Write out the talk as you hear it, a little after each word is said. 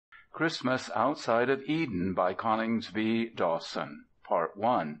Christmas Outside of Eden by Coningsby, Dawson. Part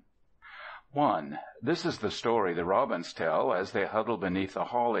 1. 1. This is the story the robins tell as they huddle beneath the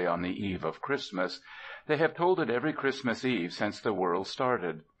holly on the eve of Christmas. They have told it every Christmas Eve since the world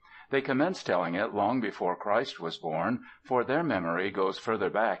started. They commenced telling it long before Christ was born, for their memory goes further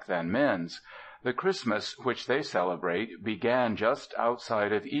back than men's. The Christmas which they celebrate began just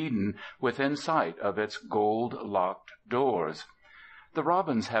outside of Eden, within sight of its gold-locked doors. The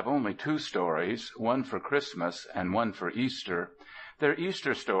robins have only two stories, one for Christmas and one for Easter. Their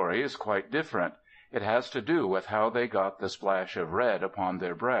Easter story is quite different. It has to do with how they got the splash of red upon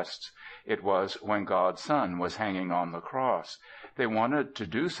their breasts. It was when God's Son was hanging on the cross. They wanted to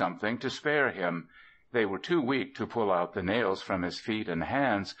do something to spare him. They were too weak to pull out the nails from his feet and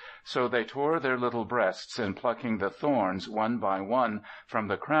hands, so they tore their little breasts in plucking the thorns one by one from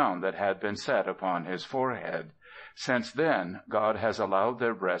the crown that had been set upon his forehead. Since then, God has allowed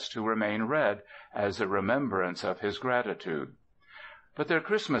their breasts to remain red as a remembrance of his gratitude. But their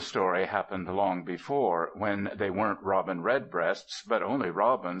Christmas story happened long before, when they weren't robin redbreasts, but only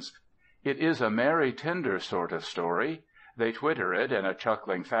robins. It is a merry, tender sort of story. They twitter it in a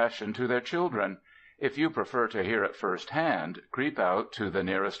chuckling fashion to their children. If you prefer to hear it firsthand, creep out to the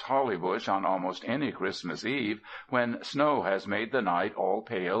nearest holly bush on almost any Christmas Eve, when snow has made the night all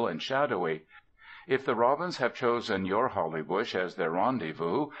pale and shadowy. If the robins have chosen your holly bush as their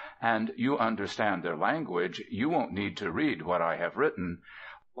rendezvous, and you understand their language, you won't need to read what I have written.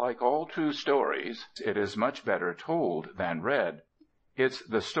 Like all true stories, it is much better told than read. It's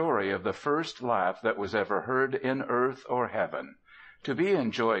the story of the first laugh that was ever heard in earth or heaven. To be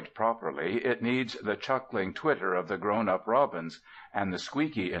enjoyed properly, it needs the chuckling twitter of the grown-up robins and the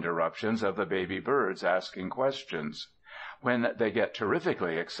squeaky interruptions of the baby birds asking questions. When they get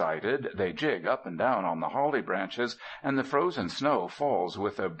terrifically excited, they jig up and down on the holly branches, and the frozen snow falls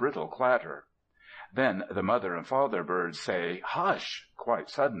with a brittle clatter. Then the mother and father birds say, "Hush!" quite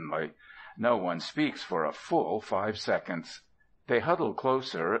suddenly. No one speaks for a full 5 seconds. They huddle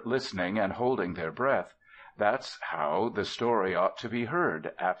closer, listening and holding their breath. That's how the story ought to be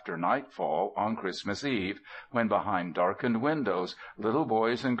heard after nightfall on Christmas Eve, when behind darkened windows little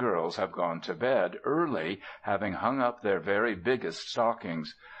boys and girls have gone to bed early, having hung up their very biggest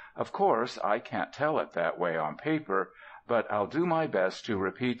stockings. Of course, I can't tell it that way on paper, but I'll do my best to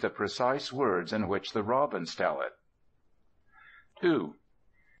repeat the precise words in which the robins tell it. 2.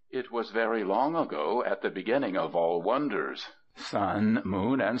 It was very long ago, at the beginning of all wonders. Sun,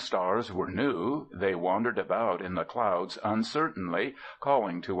 moon, and stars were new. They wandered about in the clouds uncertainly,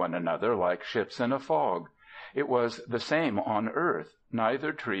 calling to one another like ships in a fog. It was the same on earth.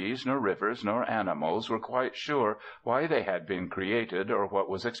 Neither trees nor rivers nor animals were quite sure why they had been created or what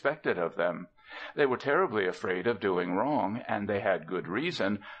was expected of them. They were terribly afraid of doing wrong, and they had good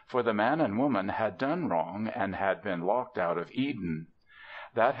reason, for the man and woman had done wrong and had been locked out of Eden.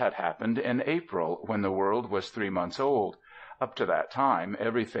 That had happened in April, when the world was 3 months old. Up to that time,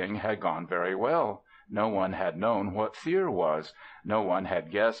 everything had gone very well. No one had known what fear was. No one had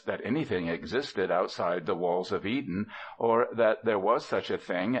guessed that anything existed outside the walls of Eden, or that there was such a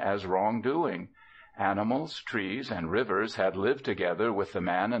thing as wrongdoing. Animals, trees, and rivers had lived together with the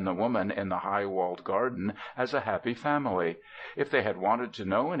man and the woman in the high-walled garden as a happy family. If they had wanted to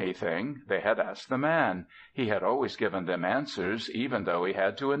know anything, they had asked the man. He had always given them answers, even though he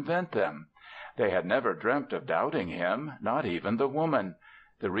had to invent them. They had never dreamt of doubting him, not even the woman.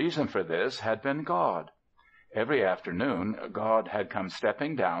 The reason for this had been God. Every afternoon, God had come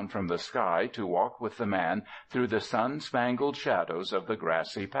stepping down from the sky to walk with the man through the sun-spangled shadows of the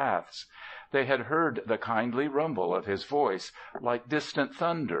grassy paths. They had heard the kindly rumble of his voice, like distant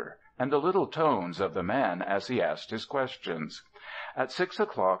thunder, and the little tones of the man as he asked his questions. At 6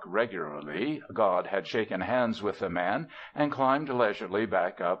 o'clock regularly, God had shaken hands with the man and climbed leisurely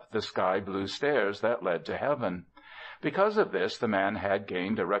back up the sky-blue stairs that led to heaven. Because of this, the man had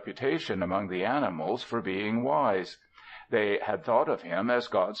gained a reputation among the animals for being wise. They had thought of him as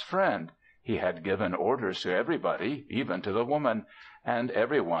God's friend. He had given orders to everybody, even to the woman, and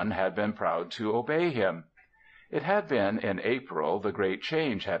everyone had been proud to obey him. It had been in April the great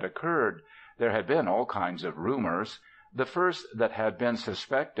change had occurred. There had been all kinds of rumors. The first that had been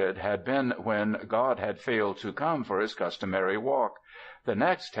suspected had been when God had failed to come for his customary walk. The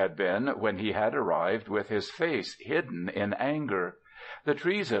next had been when he had arrived with his face hidden in anger. The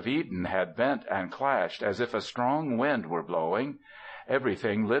trees of Eden had bent and clashed as if a strong wind were blowing.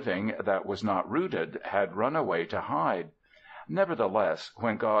 Everything living that was not rooted had run away to hide. Nevertheless,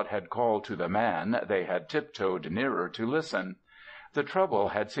 when God had called to the man, they had tiptoed nearer to listen. The trouble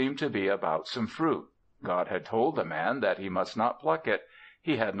had seemed to be about some fruit. God had told the man that he must not pluck it.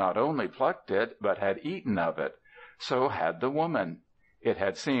 He had not only plucked it, but had eaten of it. So had the woman. It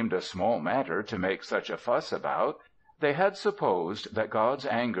had seemed a small matter to make such a fuss about. They had supposed that God's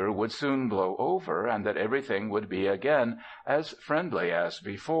anger would soon blow over and that everything would be again as friendly as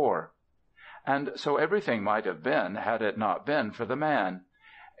before. And so everything might have been had it not been for the man.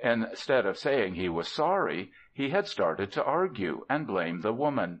 Instead of saying he was sorry, he had started to argue and blame the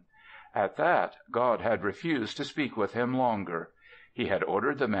woman. At that, God had refused to speak with him longer. He had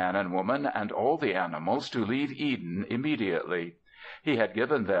ordered the man and woman and all the animals to leave Eden immediately. He had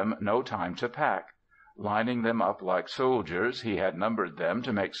given them no time to pack. Lining them up like soldiers, he had numbered them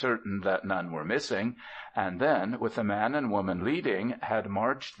to make certain that none were missing, and then, with the man and woman leading, had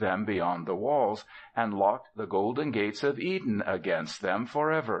marched them beyond the walls and locked the golden gates of Eden against them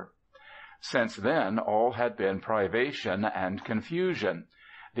forever. Since then all had been privation and confusion.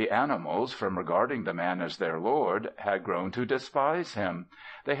 The animals, from regarding the man as their lord, had grown to despise him.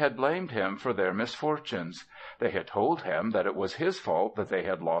 They had blamed him for their misfortunes. They had told him that it was his fault that they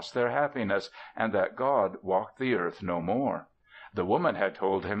had lost their happiness, and that God walked the earth no more. The woman had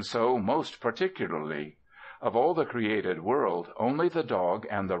told him so most particularly. Of all the created world, only the dog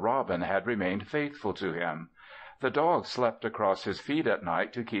and the robin had remained faithful to him. The dog slept across his feet at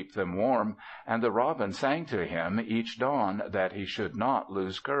night to keep them warm, and the robin sang to him each dawn that he should not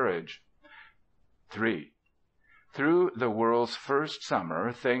lose courage. 3. Through the world's first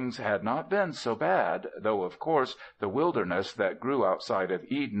summer, things had not been so bad, though, of course, the wilderness that grew outside of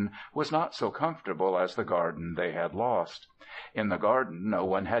Eden was not so comfortable as the garden they had lost. In the garden no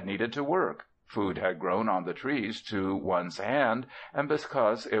one had needed to work. Food had grown on the trees to one's hand, and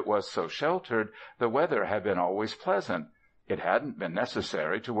because it was so sheltered, the weather had been always pleasant. It hadn't been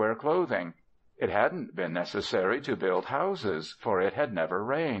necessary to wear clothing. It hadn't been necessary to build houses, for it had never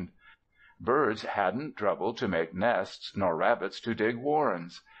rained. Birds hadn't troubled to make nests, nor rabbits to dig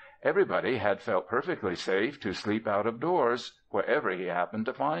warrens. Everybody had felt perfectly safe to sleep out of doors, wherever he happened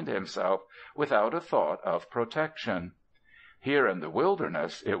to find himself, without a thought of protection. Here in the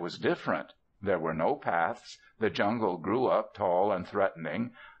wilderness it was different. There were no paths. The jungle grew up tall and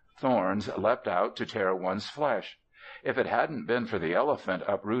threatening. Thorns leapt out to tear one's flesh. If it hadn't been for the elephant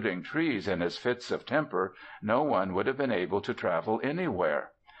uprooting trees in his fits of temper, no one would have been able to travel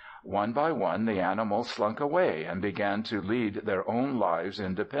anywhere. One by one the animals slunk away and began to lead their own lives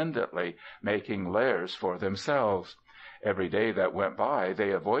independently, making lairs for themselves. Every day that went by they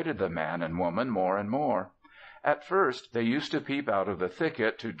avoided the man and woman more and more. At first they used to peep out of the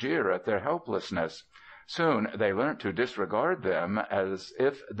thicket to jeer at their helplessness. Soon they learnt to disregard them as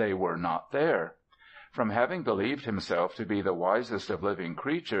if they were not there. From having believed himself to be the wisest of living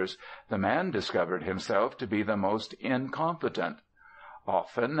creatures, the man discovered himself to be the most incompetent.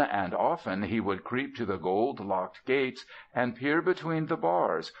 Often and often he would creep to the gold-locked gates and peer between the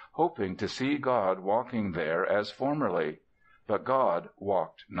bars, hoping to see God walking there as formerly. But God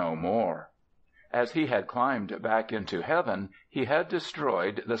walked no more. As he had climbed back into heaven, he had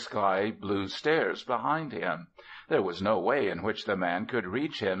destroyed the sky-blue stairs behind him. There was no way in which the man could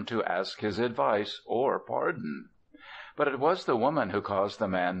reach him to ask his advice or pardon. But it was the woman who caused the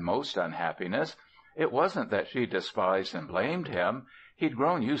man most unhappiness. It wasn't that she despised and blamed him. He'd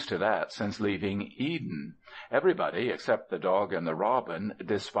grown used to that since leaving Eden. Everybody, except the dog and the robin,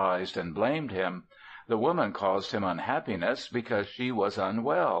 despised and blamed him. The woman caused him unhappiness because she was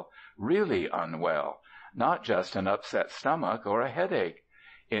unwell, really unwell, not just an upset stomach or a headache.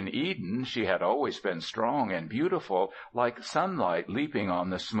 In Eden she had always been strong and beautiful, like sunlight leaping on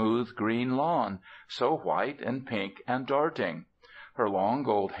the smooth green lawn, so white and pink and darting. Her long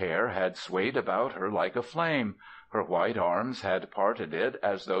gold hair had swayed about her like a flame. Her white arms had parted it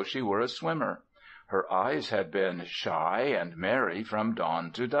as though she were a swimmer. Her eyes had been shy and merry from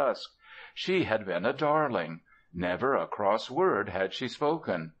dawn to dusk. She had been a darling. Never a cross word had she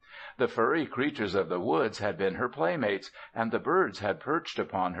spoken. The furry creatures of the woods had been her playmates, and the birds had perched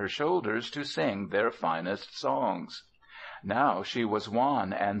upon her shoulders to sing their finest songs. Now she was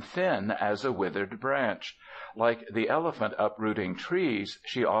wan and thin as a withered branch. Like the elephant uprooting trees,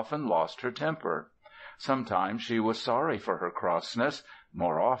 she often lost her temper. Sometimes she was sorry for her crossness.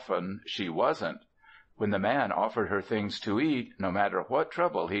 More often she wasn't. When the man offered her things to eat, no matter what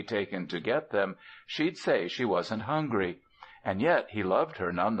trouble he'd taken to get them, she'd say she wasn't hungry. And yet he loved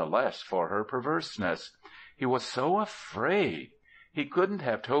her none the less for her perverseness. He was so afraid. He couldn't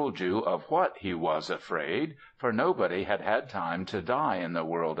have told you of what he was afraid, for nobody had had time to die in the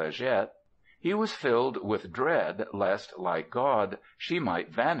world as yet. He was filled with dread lest, like God, she might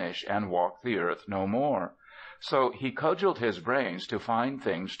vanish and walk the earth no more. So he cudgelled his brains to find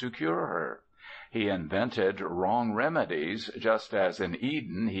things to cure her. He invented wrong remedies, just as in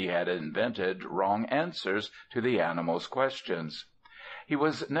Eden he had invented wrong answers to the animals' questions. He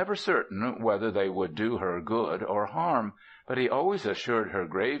was never certain whether they would do her good or harm, but he always assured her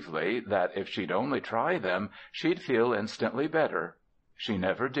gravely that if she'd only try them, she'd feel instantly better. She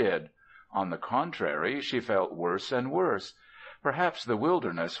never did. On the contrary, she felt worse and worse. Perhaps the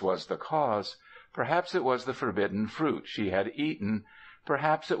wilderness was the cause. Perhaps it was the forbidden fruit she had eaten.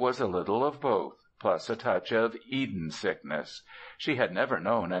 Perhaps it was a little of both, plus a touch of Eden sickness. She had never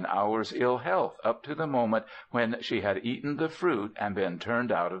known an hour's ill health up to the moment when she had eaten the fruit and been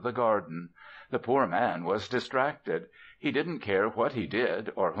turned out of the garden. The poor man was distracted. He didn't care what he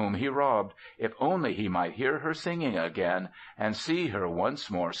did or whom he robbed, if only he might hear her singing again and see her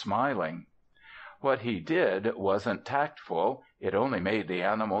once more smiling. What he did wasn't tactful. It only made the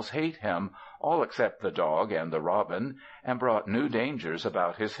animals hate him, all except the dog and the robin, and brought new dangers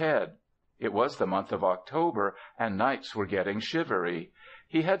about his head. It was the month of October, and nights were getting shivery.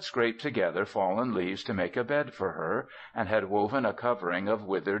 He had scraped together fallen leaves to make a bed for her, and had woven a covering of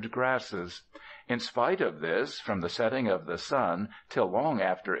withered grasses. In spite of this, from the setting of the sun till long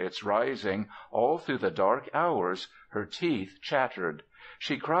after its rising, all through the dark hours, her teeth chattered.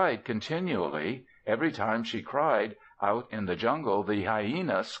 She cried continually. Every time she cried, out in the jungle the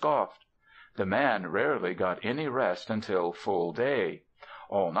hyena scoffed. The man rarely got any rest until full day.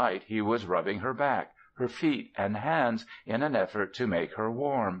 All night he was rubbing her back, her feet and hands in an effort to make her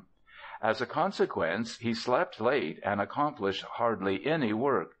warm. As a consequence, he slept late and accomplished hardly any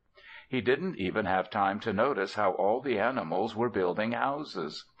work. He didn't even have time to notice how all the animals were building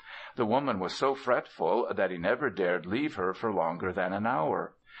houses. The woman was so fretful that he never dared leave her for longer than an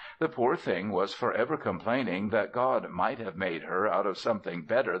hour. The poor thing was forever complaining that God might have made her out of something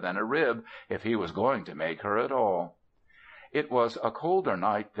better than a rib if he was going to make her at all. It was a colder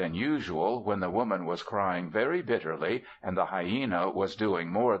night than usual, when the woman was crying very bitterly and the hyena was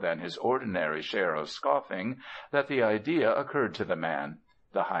doing more than his ordinary share of scoffing, that the idea occurred to the man.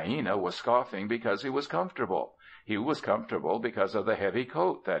 The hyena was scoffing because he was comfortable. He was comfortable because of the heavy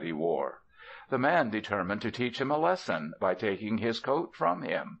coat that he wore. The man determined to teach him a lesson by taking his coat from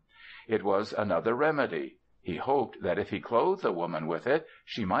him. It was another remedy. He hoped that if he clothed the woman with it,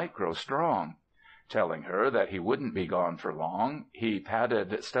 she might grow strong. Telling her that he wouldn't be gone for long, he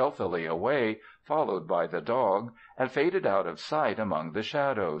padded stealthily away, followed by the dog, and faded out of sight among the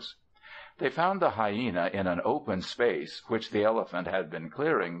shadows. They found the hyena in an open space, which the elephant had been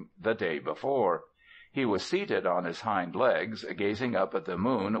clearing the day before. He was seated on his hind legs, gazing up at the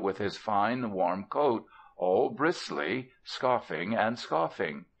moon with his fine, warm coat, all bristly, scoffing and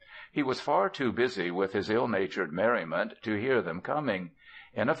scoffing. He was far too busy with his ill-natured merriment to hear them coming.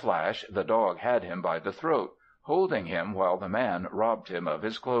 In a flash the dog had him by the throat, holding him while the man robbed him of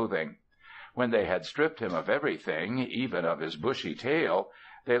his clothing. When they had stripped him of everything, even of his bushy tail,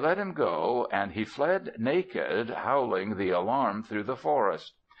 they let him go, and he fled naked, howling the alarm through the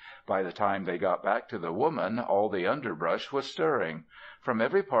forest. By the time they got back to the woman, all the underbrush was stirring. From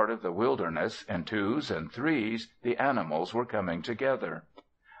every part of the wilderness, in twos and threes, the animals were coming together.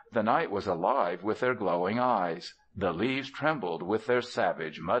 The night was alive with their glowing eyes. The leaves trembled with their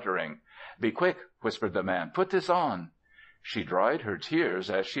savage muttering. "Be quick," whispered the man. "Put this on." She dried her tears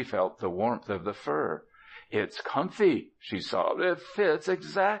as she felt the warmth of the fur. "It's comfy," she sobbed. "It fits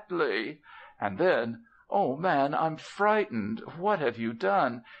exactly." And then, "Oh, man, I'm frightened. What have you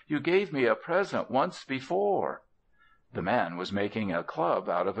done? You gave me a present once before." The man was making a club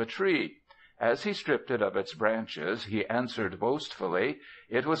out of a tree. As he stripped it of its branches, he answered boastfully,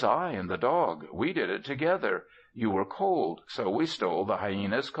 "It was I and the dog. We did it together. You were cold, so we stole the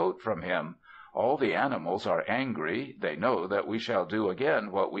hyena's coat from him. All the animals are angry. They know that we shall do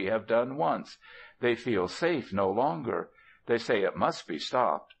again what we have done once. They feel safe no longer. They say it must be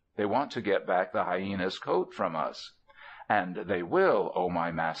stopped. They want to get back the hyena's coat from us." "And they will, O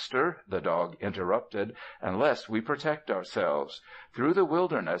my master," the dog interrupted, "unless we protect ourselves. Through the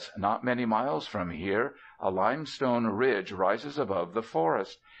wilderness, not many miles from here, a limestone ridge rises above the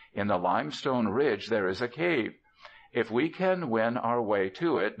forest. In the limestone ridge there is a cave. If we can win our way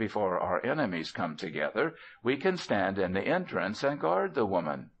to it before our enemies come together, we can stand in the entrance and guard the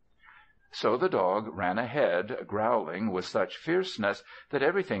woman." So the dog ran ahead, growling with such fierceness that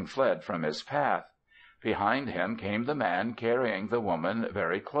everything fled from his path. Behind him came the man, carrying the woman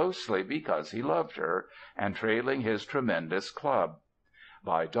very closely because he loved her, and trailing his tremendous club.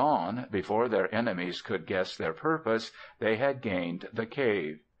 By dawn, before their enemies could guess their purpose, they had gained the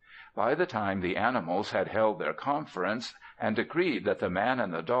cave. By the time the animals had held their conference and decreed that the man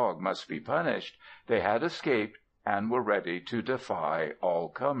and the dog must be punished, they had escaped and were ready to defy all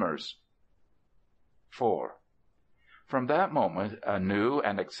comers. 4. From that moment a new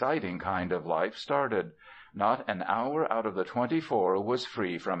and exciting kind of life started. Not an hour out of the 24 was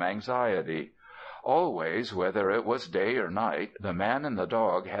free from anxiety. Always, whether it was day or night, the man and the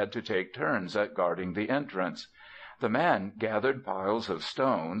dog had to take turns at guarding the entrance. The man gathered piles of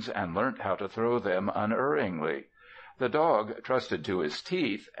stones and learnt how to throw them unerringly. The dog trusted to his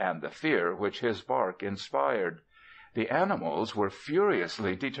teeth and the fear which his bark inspired. The animals were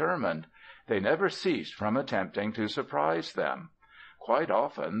furiously determined. They never ceased from attempting to surprise them. Quite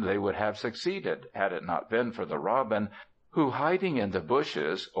often they would have succeeded had it not been for the robin, who, hiding in the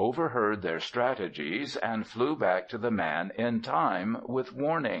bushes, overheard their strategies and flew back to the man in time with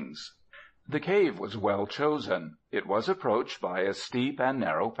warnings. The cave was well chosen. It was approached by a steep and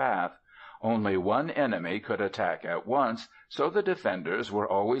narrow path. Only one enemy could attack at once, so the defenders were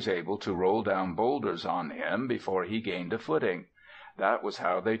always able to roll down boulders on him before he gained a footing. That was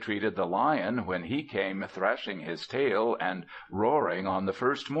how they treated the lion when he came thrashing his tail and roaring on the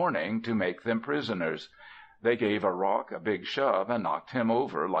first morning to make them prisoners. They gave a rock a big shove and knocked him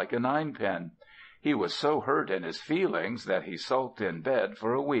over like a ninepin. He was so hurt in his feelings that he sulked in bed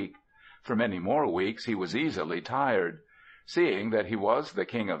for a week. For many more weeks he was easily tired. Seeing that he was the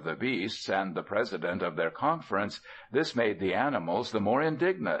king of the beasts and the president of their conference, this made the animals the more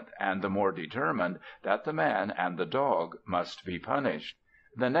indignant and the more determined that the man and the dog must be punished.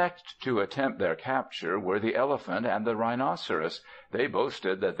 The next to attempt their capture were the elephant and the rhinoceros. They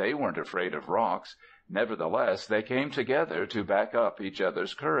boasted that they weren't afraid of rocks. Nevertheless, they came together to back up each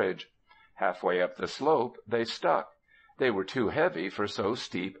other's courage. Halfway up the slope, they stuck. They were too heavy for so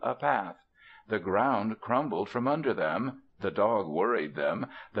steep a path. The ground crumbled from under them. The dog worried them.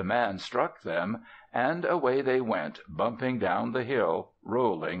 The man struck them. And away they went, bumping down the hill,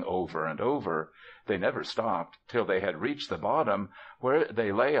 rolling over and over. They never stopped till they had reached the bottom, where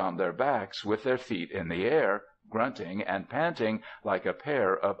they lay on their backs with their feet in the air, grunting and panting like a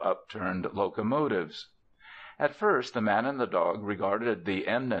pair of upturned locomotives. At first the man and the dog regarded the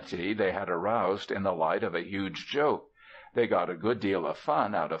enmity they had aroused in the light of a huge joke. They got a good deal of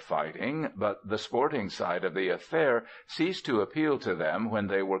fun out of fighting, but the sporting side of the affair ceased to appeal to them when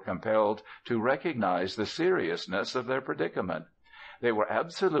they were compelled to recognize the seriousness of their predicament. They were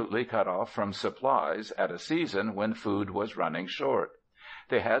absolutely cut off from supplies at a season when food was running short.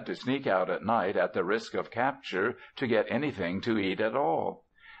 They had to sneak out at night at the risk of capture to get anything to eat at all.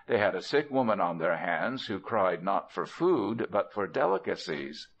 They had a sick woman on their hands who cried not for food, but for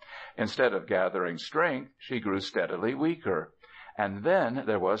delicacies. Instead of gathering strength, she grew steadily weaker. And then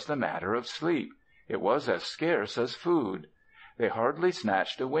there was the matter of sleep. It was as scarce as food. They hardly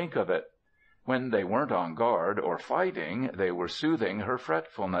snatched a wink of it. When they weren't on guard or fighting, they were soothing her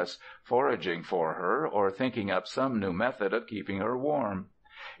fretfulness, foraging for her, or thinking up some new method of keeping her warm.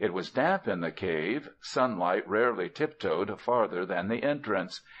 It was damp in the cave. Sunlight rarely tiptoed farther than the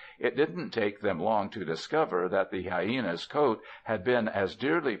entrance. It didn't take them long to discover that the hyena's coat had been as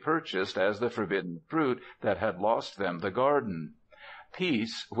dearly purchased as the forbidden fruit that had lost them the garden.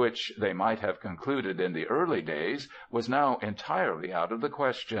 Peace, which they might have concluded in the early days, was now entirely out of the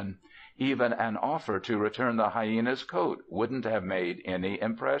question. Even an offer to return the hyena's coat wouldn't have made any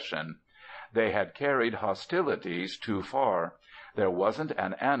impression. They had carried hostilities too far. There wasn't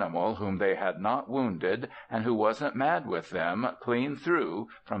an animal whom they had not wounded and who wasn't mad with them clean through,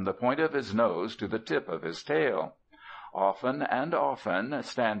 from the point of his nose to the tip of his tail. Often and often,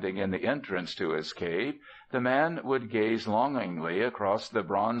 standing in the entrance to his cave, the man would gaze longingly across the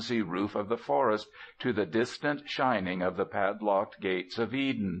bronzy roof of the forest to the distant shining of the padlocked gates of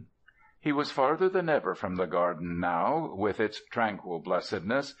Eden. He was farther than ever from the garden now, with its tranquil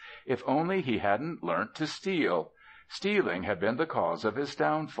blessedness. If only he hadn't learnt to steal! Stealing had been the cause of his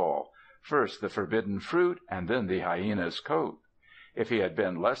downfall. First the forbidden fruit, and then the hyena's coat. If he had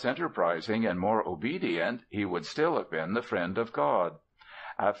been less enterprising and more obedient, he would still have been the friend of God.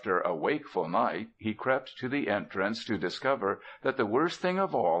 After a wakeful night, he crept to the entrance to discover that the worst thing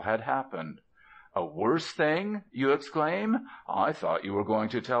of all had happened. "A worse thing?" you exclaim. "I thought you were going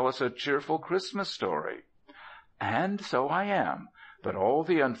to tell us a cheerful Christmas story." And so I am. But all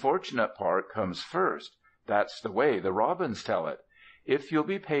the unfortunate part comes first. That's the way the robins tell it. If you'll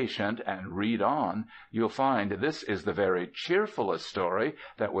be patient and read on, you'll find this is the very cheerfulest story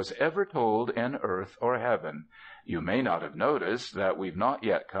that was ever told in earth or heaven. You may not have noticed that we've not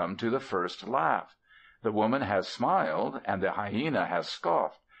yet come to the first laugh. The woman has smiled and the hyena has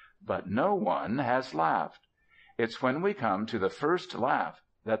scoffed, but no one has laughed. It's when we come to the first laugh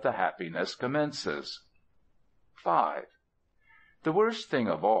that the happiness commences. 5. The worst thing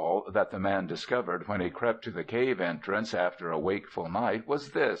of all that the man discovered when he crept to the cave entrance after a wakeful night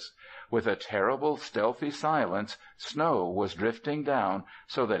was this: with a terrible, stealthy silence, snow was drifting down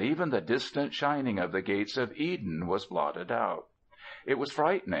so that even the distant shining of the gates of Eden was blotted out. It was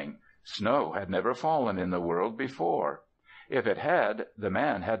frightening. Snow had never fallen in the world before. If it had, the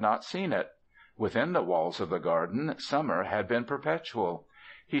man had not seen it. Within the walls of the garden, summer had been perpetual.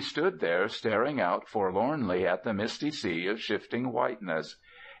 He stood there staring out forlornly at the misty sea of shifting whiteness.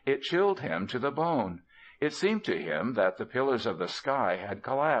 It chilled him to the bone. It seemed to him that the pillars of the sky had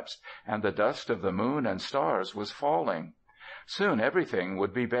collapsed and the dust of the moon and stars was falling. Soon everything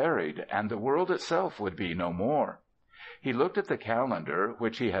would be buried and the world itself would be no more. He looked at the calendar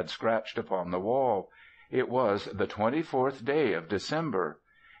which he had scratched upon the wall. It was the 24th day of December.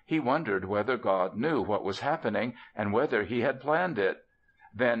 He wondered whether God knew what was happening and whether he had planned it.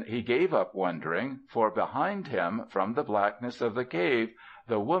 Then he gave up wondering, for behind him, from the blackness of the cave,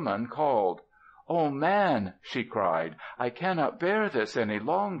 the woman called. "Oh, man," she cried, "I cannot bear this any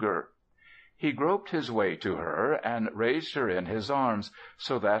longer." He groped his way to her and raised her in his arms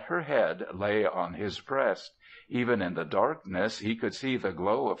so that her head lay on his breast. Even in the darkness he could see the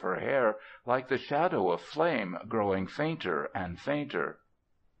glow of her hair like the shadow of flame growing fainter and fainter.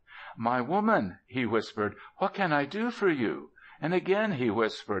 "My woman," he whispered, "what can I do for you?" And again he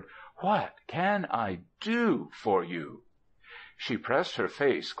whispered, "What can I do for you?" She pressed her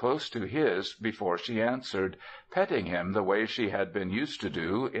face close to his before she answered, petting him the way she had been used to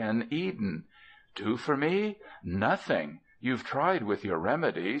do in Eden. "Do for me? Nothing. You've tried with your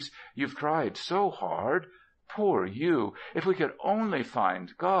remedies. You've tried so hard. Poor you! If we could only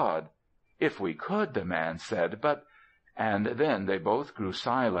find God." "If we could," the man said, "but—" And then they both grew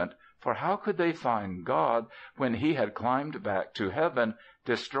silent, for how could they find God when he had climbed back to heaven,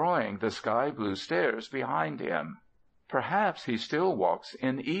 destroying the sky-blue stairs behind him? Perhaps he still walks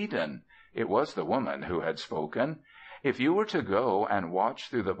in Eden. It was the woman who had spoken. If you were to go and watch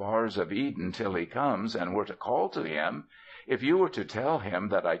through the bars of Eden till he comes and were to call to him, if you were to tell him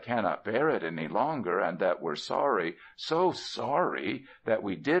that I cannot bear it any longer and that we're sorry, so sorry, that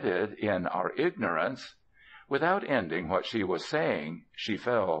we did it in our ignorance— Without ending what she was saying, she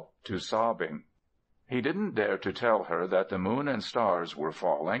fell to sobbing. He didn't dare to tell her that the moon and stars were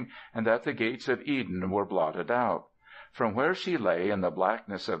falling and that the gates of Eden were blotted out. From where she lay in the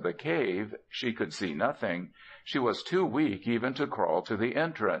blackness of the cave, she could see nothing. She was too weak even to crawl to the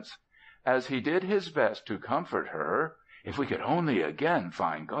entrance. As he did his best to comfort her, "If we could only again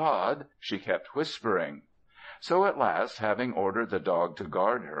find God," she kept whispering. So at last, having ordered the dog to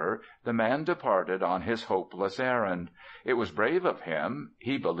guard her, the man departed on his hopeless errand. It was brave of him.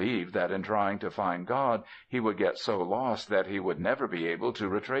 He believed that in trying to find God he would get so lost that he would never be able to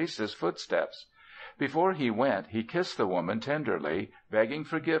retrace his footsteps. Before he went, he kissed the woman tenderly, begging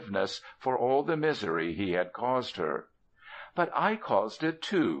forgiveness for all the misery he had caused her. "But I caused it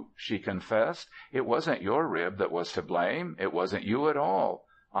too," she confessed. "It wasn't your rib that was to blame. It wasn't you at all.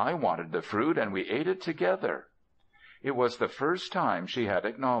 I wanted the fruit and we ate it together." It was the first time she had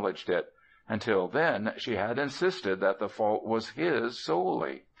acknowledged it. Until then she had insisted that the fault was his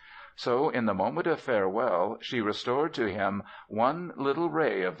solely. So in the moment of farewell she restored to him one little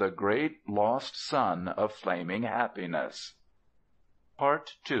ray of the great lost sun of flaming happiness.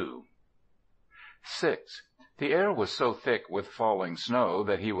 Part 2. 6. The air was so thick with falling snow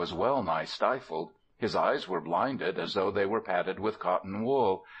that he was well nigh stifled. His eyes were blinded as though they were padded with cotton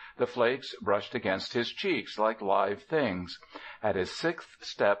wool. The flakes brushed against his cheeks like live things. At his 6th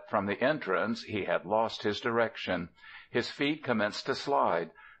step from the entrance he had lost his direction. His feet commenced to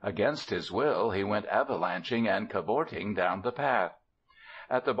slide. Against his will he went avalanching and cavorting down the path.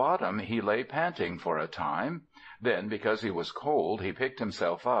 At the bottom he lay panting for a time. Then, because he was cold, he picked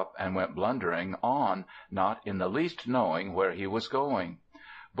himself up and went blundering on, not in the least knowing where he was going.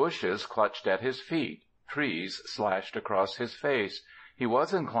 Bushes clutched at his feet. Trees slashed across his face. He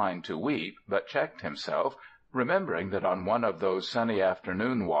was inclined to weep, but checked himself, remembering that on one of those sunny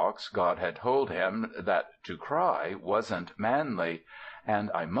afternoon walks God had told him that to cry wasn't manly.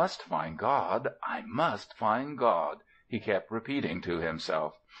 "And I must find God, I must find God," he kept repeating to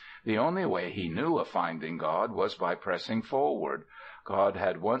himself. The only way he knew of finding God was by pressing forward. God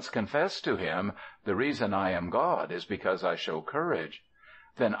had once confessed to him, "The reason I am God is because I show courage."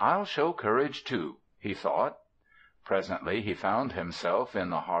 "Then I'll show courage too," he thought. Presently he found himself in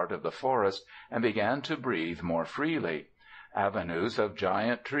the heart of the forest and began to breathe more freely. Avenues of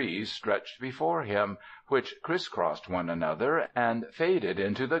giant trees stretched before him, which crisscrossed one another and faded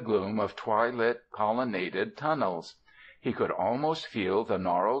into the gloom of twilit colonnaded tunnels. He could almost feel the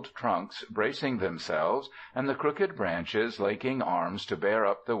gnarled trunks bracing themselves and the crooked branches linking arms to bear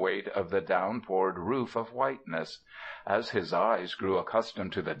up the weight of the down-poured roof of whiteness. As his eyes grew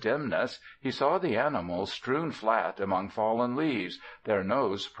accustomed to the dimness, he saw the animals strewn flat among fallen leaves, their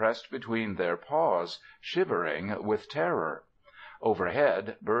nose pressed between their paws, shivering with terror.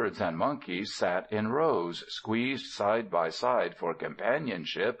 Overhead, birds and monkeys sat in rows, squeezed side by side for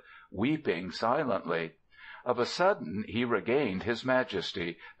companionship, weeping silently. Of a sudden he regained his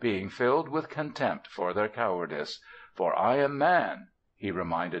majesty, being filled with contempt for their cowardice. "For I am man," he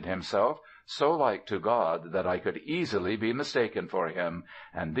reminded himself, "so like to God that I could easily be mistaken for him,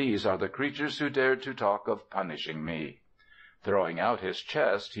 and these are the creatures who dared to talk of punishing me." Throwing out his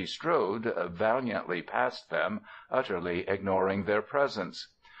chest, he strode valiantly past them, utterly ignoring their presence.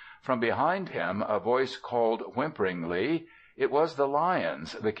 From behind him a voice called whimperingly. It was the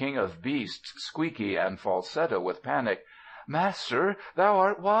lion's, the king of beasts, squeaky and falsetto with panic. "Master, thou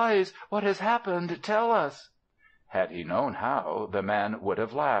art wise. What has happened? Tell us." Had he known how, the man would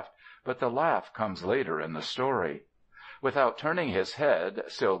have laughed, but the laugh comes later in the story. Without turning his head,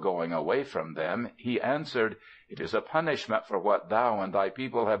 still going away from them, he answered, "It is a punishment for what thou and thy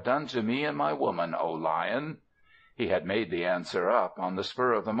people have done to me and my woman, O lion." He had made the answer up on the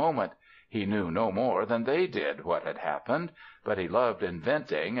spur of the moment. He knew no more than they did what had happened, but he loved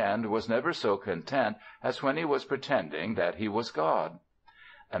inventing and was never so content as when he was pretending that he was God.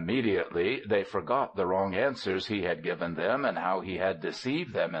 Immediately they forgot the wrong answers he had given them and how he had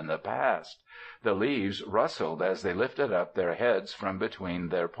deceived them in the past. The leaves rustled as they lifted up their heads from between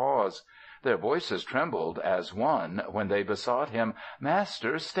their paws. Their voices trembled as one when they besought him,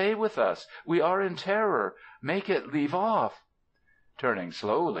 "Master, stay with us. We are in terror. Make it leave off." Turning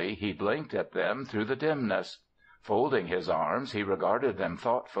slowly, he blinked at them through the dimness. Folding his arms, he regarded them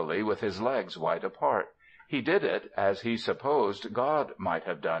thoughtfully with his legs wide apart. He did it as he supposed God might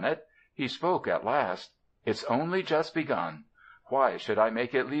have done it. He spoke at last. "It's only just begun. Why should I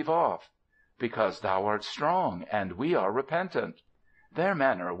make it leave off?" "Because thou art strong, and we are repentant." Their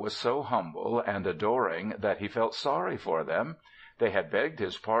manner was so humble and adoring that he felt sorry for them. They had begged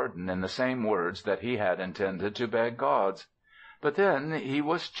his pardon in the same words that he had intended to beg God's. But then he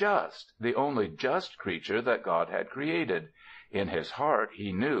was just, the only just creature that God had created. In his heart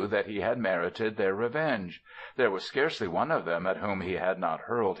he knew that he had merited their revenge. There was scarcely one of them at whom he had not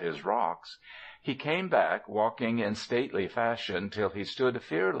hurled his rocks. He came back, walking in stately fashion, till he stood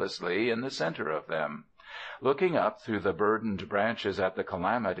fearlessly in the center of them. Looking up through the burdened branches at the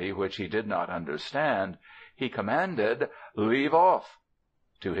calamity which he did not understand, he commanded, "Leave off!"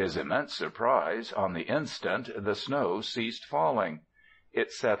 To his immense surprise, on the instant the snow ceased falling.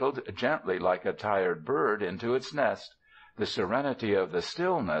 It settled gently like a tired bird into its nest. The serenity of the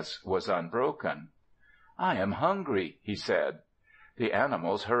stillness was unbroken. "I am hungry," he said. The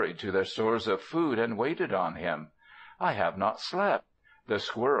animals hurried to their stores of food and waited on him. "I have not slept." The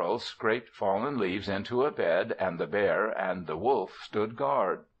squirrels scraped fallen leaves into a bed, and the bear and the wolf stood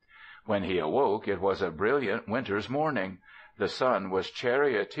guard. When he awoke, it was a brilliant winter's morning. The sun was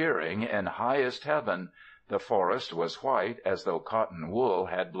charioteering in highest heaven. The forest was white, as though cotton wool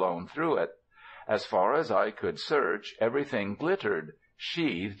had blown through it. As far as I could search, everything glittered,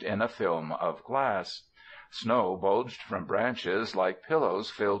 sheathed in a film of glass. Snow bulged from branches like pillows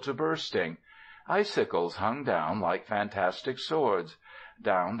filled to bursting. Icicles hung down like fantastic swords.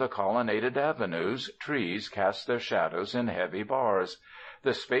 Down the colonnaded avenues, trees cast their shadows in heavy bars.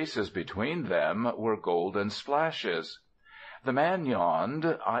 The spaces between them were golden splashes. The man yawned.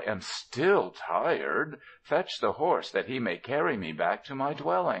 "I am still tired. Fetch the horse that he may carry me back to my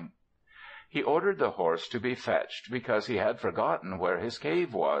dwelling." He ordered the horse to be fetched because he had forgotten where his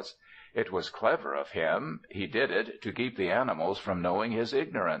cave was. It was clever of him. He did it to keep the animals from knowing his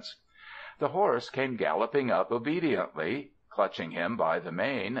ignorance. The horse came galloping up obediently. Clutching him by the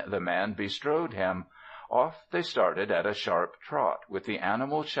mane, the man bestrode him. Off they started at a sharp trot, with the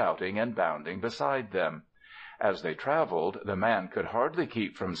animals shouting and bounding beside them. As they traveled, the man could hardly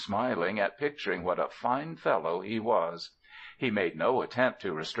keep from smiling at picturing what a fine fellow he was. He made no attempt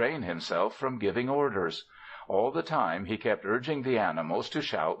to restrain himself from giving orders. All the time he kept urging the animals to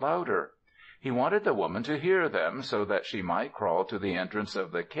shout louder. He wanted the woman to hear them so that she might crawl to the entrance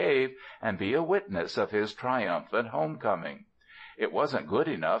of the cave and be a witness of his triumphant homecoming. It wasn't good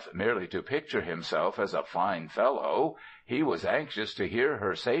enough merely to picture himself as a fine fellow. He was anxious to hear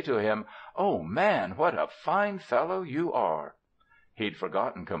her say to him, "Oh, man, what a fine fellow you are!" He'd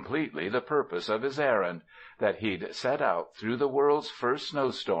forgotten completely the purpose of his errand, that he'd set out through the world's first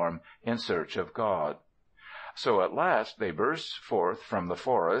snowstorm in search of God. So at last they burst forth from the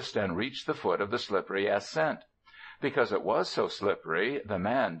forest and reached the foot of the slippery ascent. Because it was so slippery, the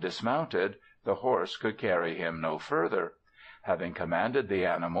man dismounted. The horse could carry him no further. Having commanded the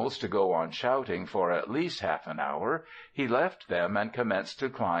animals to go on shouting for at least half an hour, he left them and commenced to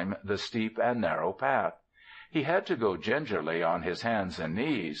climb the steep and narrow path. He had to go gingerly on his hands and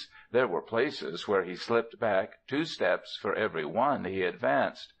knees. There were places where he slipped back 2 steps for every one he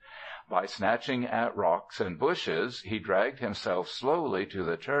advanced. By snatching at rocks and bushes, he dragged himself slowly to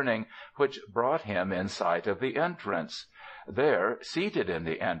the turning which brought him in sight of the entrance. There, seated in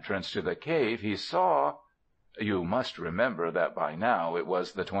the entrance to the cave, he saw— You must remember that by now it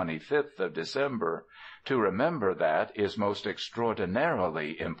was the 25th of December. To remember that is most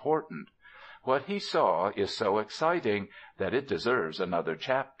extraordinarily important. What he saw is so exciting that it deserves another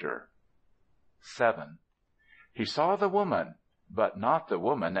chapter. 7. He saw the woman, but not the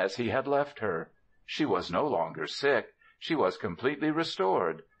woman as he had left her. She was no longer sick. She was completely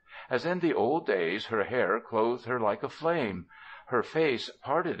restored. As in the old days, her hair clothed her like a flame. Her face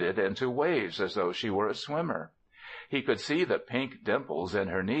parted it into waves as though she were a swimmer. He could see the pink dimples in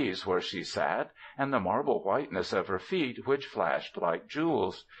her knees where she sat, and the marble whiteness of her feet which flashed like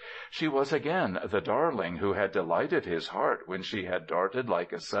jewels. She was again the darling who had delighted his heart when she had darted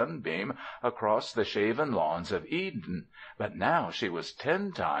like a sunbeam across the shaven lawns of Eden, but now she was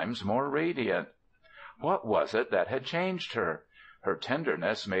 10 times more radiant. What was it that had changed her? Her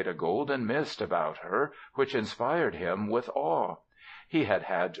tenderness made a golden mist about her which inspired him with awe. He had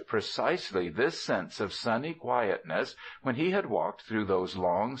had precisely this sense of sunny quietness when he had walked through those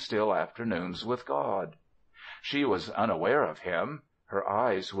long, still afternoons with God. She was unaware of him. Her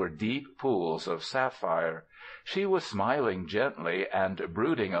eyes were deep pools of sapphire. She was smiling gently and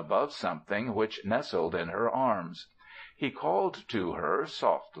brooding above something which nestled in her arms. He called to her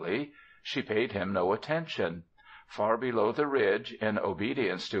softly. She paid him no attention. Far below the ridge, in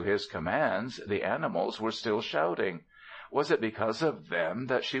obedience to his commands, the animals were still shouting. Was it because of them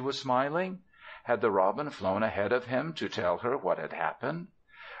that she was smiling? Had the robin flown ahead of him to tell her what had happened?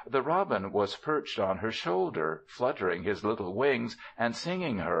 The robin was perched on her shoulder, fluttering his little wings and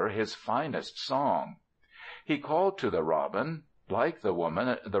singing her his finest song. He called to the robin. Like the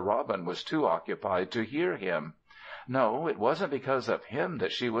woman, the robin was too occupied to hear him. No, it wasn't because of him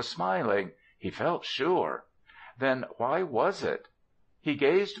that she was smiling. He felt sure. Then why was it? He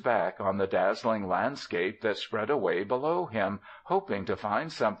gazed back on the dazzling landscape that spread away below him, hoping to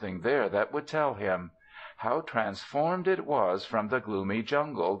find something there that would tell him. How transformed it was from the gloomy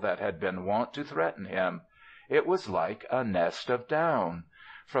jungle that had been wont to threaten him. It was like a nest of down.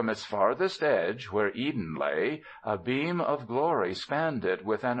 From its farthest edge, where Eden lay, a beam of glory spanned it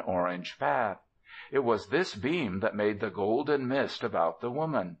with an orange path. It was this beam that made the golden mist about the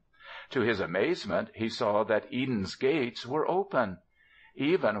woman. To his amazement, he saw that Eden's gates were open.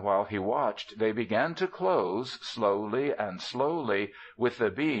 Even while he watched, they began to close, slowly and slowly, with the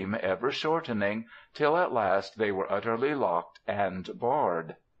beam ever shortening, till at last they were utterly locked and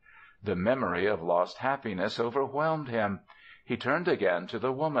barred. The memory of lost happiness overwhelmed him. He turned again to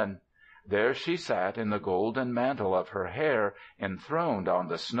the woman. There she sat in the golden mantle of her hair, enthroned on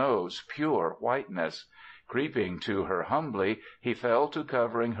the snow's pure whiteness. Creeping to her humbly, he fell to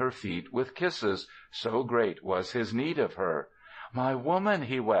covering her feet with kisses, so great was his need of her. "My woman,"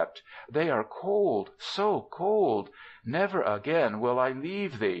 he wept, "they are cold, so cold. Never again will I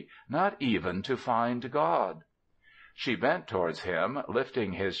leave thee, not even to find God." She bent towards him,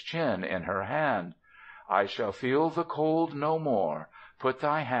 lifting his chin in her hand. "I shall feel the cold no more. Put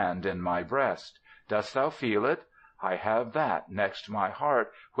thy hand in my breast. Dost thou feel it? I have that next my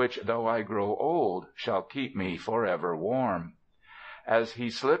heart, which, though I grow old, shall keep me forever warm." As he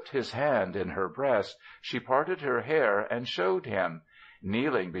slipped his hand in her breast, she parted her hair and showed him.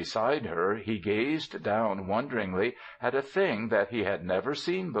 Kneeling beside her, he gazed down wonderingly at a thing that he had never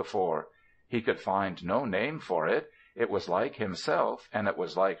seen before. He could find no name for it. It was like himself, and it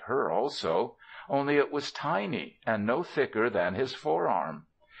was like her also, only it was tiny and no thicker than his forearm.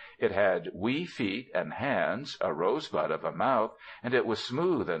 It had wee feet and hands, a rosebud of a mouth, and it was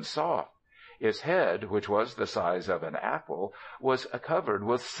smooth and soft. Its head, which was the size of an apple, was covered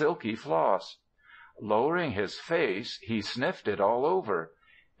with silky floss. Lowering his face, he sniffed it all over.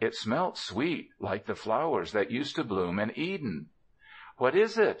 It smelt sweet, like the flowers that used to bloom in Eden. "What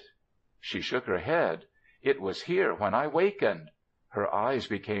is it?" She shook her head. "It was here when I wakened." Her eyes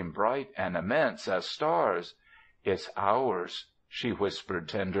became bright and immense as stars. "It's ours," she whispered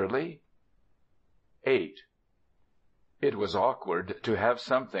tenderly. 8. It was awkward to have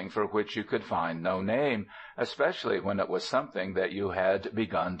something for which you could find no name, especially when it was something that you had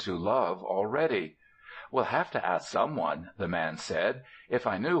begun to love already. "We'll have to ask someone," the man said. "If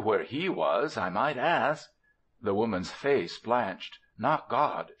I knew where he was, I might ask." The woman's face blanched. "Not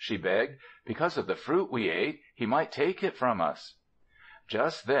God," she begged. "Because of the fruit we ate, he might take it from us."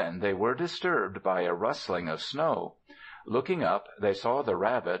 Just then they were disturbed by a rustling of snow. Looking up, they saw the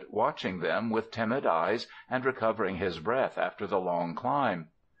rabbit watching them with timid eyes and recovering his breath after the long climb.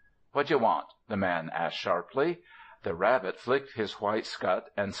 "What d'you want?" the man asked sharply. The rabbit flicked his white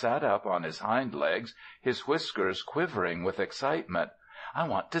scut and sat up on his hind legs, his whiskers quivering with excitement. "I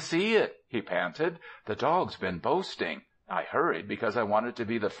want to see it," he panted. "The dog's been boasting. I hurried because I wanted to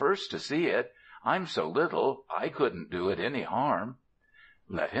be the first to see it. I'm so little, I couldn't do it any harm."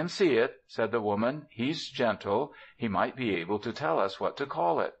 "Let him see it," said the woman. "He's gentle. He might be able to tell us what to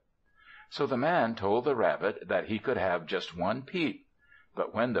call it." So the man told the rabbit that he could have just one peep.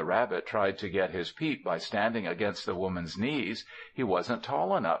 But when the rabbit tried to get his peep by standing against the woman's knees, he wasn't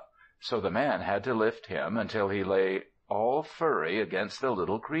tall enough, so the man had to lift him until he lay all furry against the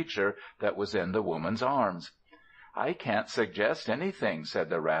little creature that was in the woman's arms. "I can't suggest anything," said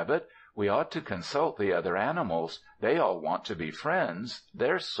the rabbit. "We ought to consult the other animals. They all want to be friends.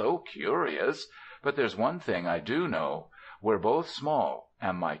 They're so curious. But there's one thing I do know. We're both small,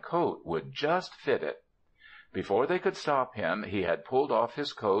 and my coat would just fit it." Before they could stop him, he had pulled off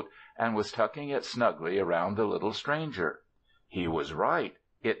his coat and was tucking it snugly around the little stranger. He was right.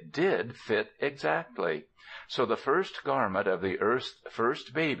 It did fit exactly. So the first garment of the earth's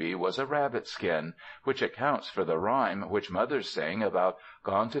first baby was a rabbit skin, which accounts for the rhyme which mothers sing about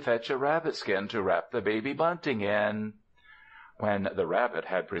 "Gone to fetch a rabbit skin to wrap the baby bunting in." When the rabbit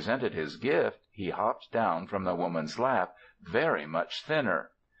had presented his gift, he hopped down from the woman's lap, very much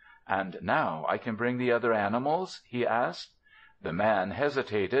thinner. "And now I can bring the other animals?" he asked. The man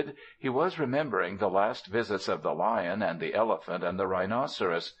hesitated. He was remembering the last visits of the lion and the elephant and the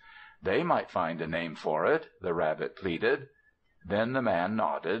rhinoceros. "They might find a name for it," the rabbit pleaded. Then the man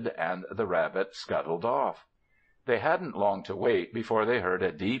nodded, and the rabbit scuttled off. They hadn't long to wait before they heard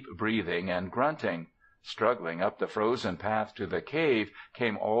a deep breathing and grunting. Struggling up the frozen path to the cave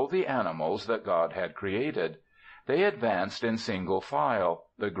came all the animals that God had created. They advanced in single file,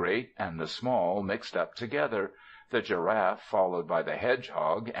 the great and the small mixed up together, the giraffe followed by the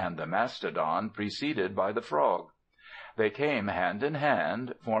hedgehog, and the mastodon preceded by the frog. They came hand in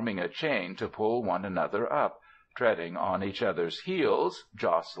hand, forming a chain to pull one another up, treading on each other's heels,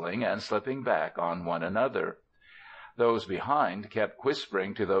 jostling and slipping back on one another. Those behind kept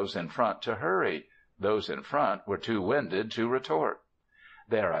whispering to those in front to hurry. Those in front were too winded to retort.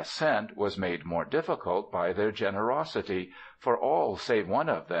 Their ascent was made more difficult by their generosity, for all save one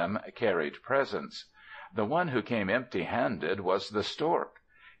of them carried presents. The one who came empty-handed was the stork.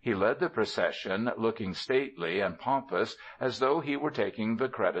 He led the procession, looking stately and pompous, as though he were taking the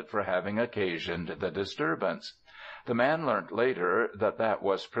credit for having occasioned the disturbance. The man learnt later that that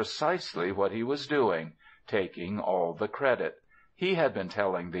was precisely what he was doing, taking all the credit. He had been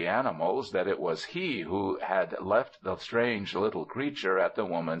telling the animals that it was he who had left the strange little creature at the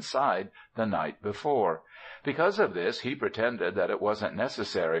woman's side the night before. Because of this, he pretended that it wasn't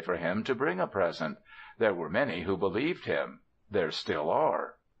necessary for him to bring a present. There were many who believed him. There still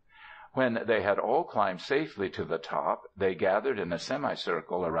are. When they had all climbed safely to the top, they gathered in a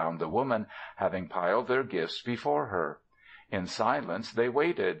semicircle around the woman, having piled their gifts before her. In silence they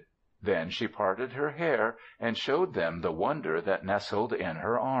waited. Then she parted her hair and showed them the wonder that nestled in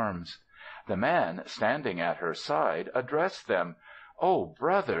her arms. The man, standing at her side, addressed them. "O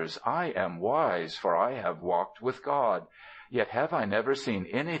brothers, I am wise, for I have walked with God. Yet have I never seen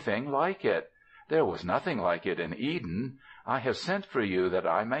anything like it. There was nothing like it in Eden. I have sent for you that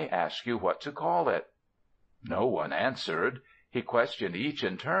I may ask you what to call it." No one answered. He questioned each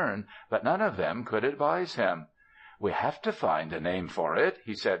in turn, but none of them could advise him. "We have to find a name for it,"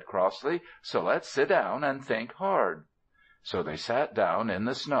 he said crossly, "so let's sit down and think hard." So they sat down in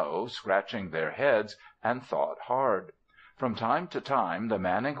the snow, scratching their heads, and thought hard. From time to time the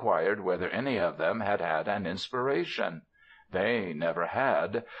man inquired whether any of them had had an inspiration. They never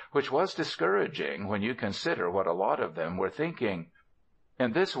had, which was discouraging when you consider what a lot of them were thinking.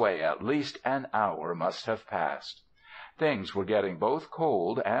 In this way at least an hour must have passed. Things were getting both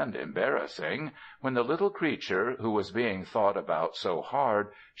cold and embarrassing when the little creature, who was being thought about so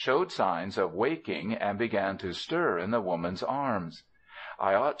hard, showed signs of waking and began to stir in the woman's arms.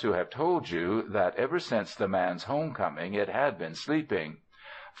 I ought to have told you that ever since the man's homecoming it had been sleeping.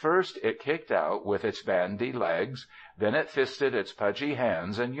 First it kicked out with its bandy legs, then it fisted its pudgy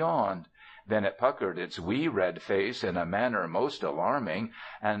hands and yawned. Then it puckered its wee red face in a manner most alarming,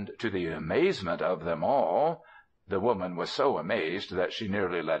 and to the amazement of them all, the woman was so amazed that she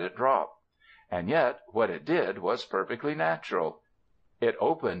nearly let it drop. And yet what it did was perfectly natural. It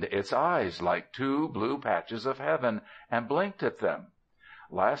opened its eyes like two blue patches of heaven and blinked at them.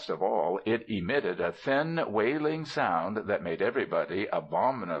 Last of all, it emitted a thin, wailing sound that made everybody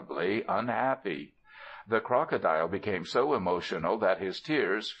abominably unhappy. The crocodile became so emotional that his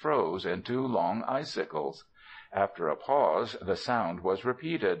tears froze into long icicles. After a pause, the sound was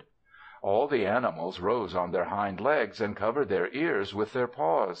repeated. All the animals rose on their hind legs and covered their ears with their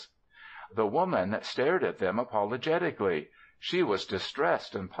paws. The woman stared at them apologetically. She was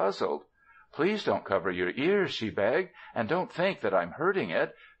distressed and puzzled. "Please don't cover your ears," she begged, "and don't think that I'm hurting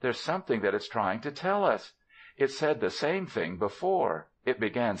it. There's something that it's trying to tell us. It said the same thing before. It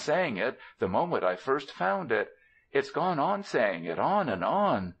began saying it the moment I first found it. It's gone on saying it, on and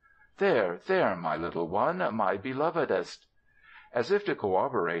on. There, there, my little one, my belovedest." As if to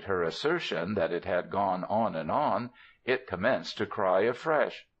corroborate her assertion that it had gone on and on, it commenced to cry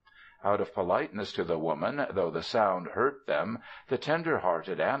afresh. Out of politeness to the woman, though the sound hurt them, the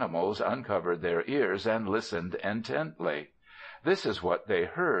tender-hearted animals uncovered their ears and listened intently. This is what they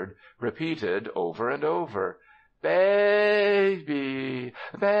heard, repeated over and over: "Baby,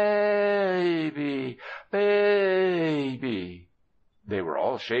 baby, baby." They were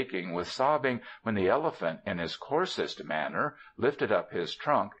all shaking with sobbing when the elephant, in his coarsest manner, lifted up his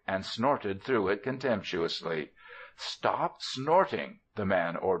trunk and snorted through it contemptuously. "Stop snorting," the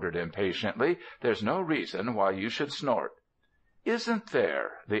man ordered impatiently. "There's no reason why you should snort." "Isn't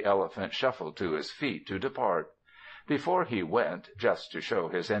there?" The elephant shuffled to his feet to depart. Before he went, just to show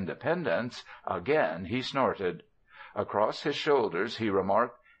his independence, again he snorted. Across his shoulders he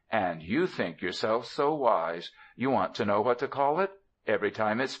remarked, "And you think yourself so wise. You want to know what to call it? Every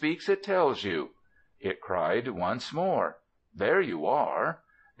time it speaks, it tells you." It cried once more. "There you are."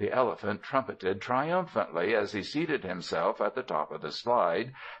 The elephant trumpeted triumphantly as he seated himself at the top of the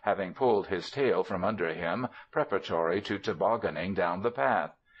slide, having pulled his tail from under him preparatory to tobogganing down the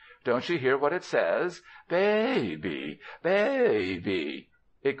path. "Don't you hear what it says? Baby, baby.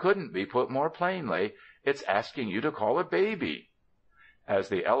 It couldn't be put more plainly. It's asking you to call it baby." As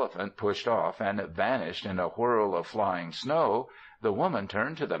the elephant pushed off and vanished in a whirl of flying snow, the woman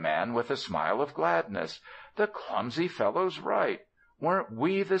turned to the man with a smile of gladness. "The clumsy fellow's right. Weren't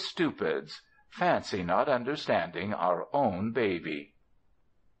we the stupids? Fancy not understanding our own baby."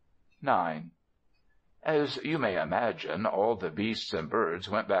 9. As you may imagine, all the beasts and birds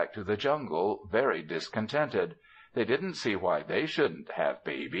went back to the jungle very discontented. They didn't see why they shouldn't have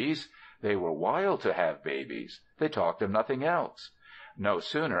babies. They were wild to have babies. They talked of nothing else. No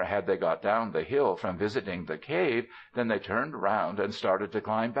sooner had they got down the hill from visiting the cave than they turned round and started to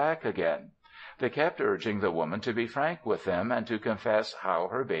climb back again. They kept urging the woman to be frank with them and to confess how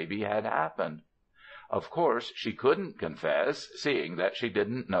her baby had happened. Of course, she couldn't confess, seeing that she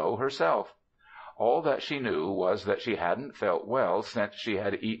didn't know herself. All that she knew was that she hadn't felt well since she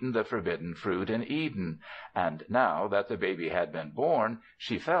had eaten the forbidden fruit in Eden, and now that the baby had been born,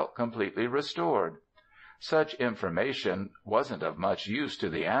 she felt completely restored. Such information wasn't of much use to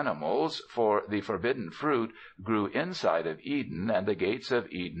the animals, for the forbidden fruit grew inside of Eden and the gates of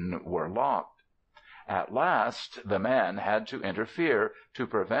Eden were locked. At last the man had to interfere to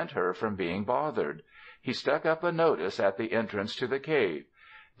prevent her from being bothered. He stuck up a notice at the entrance to the cave: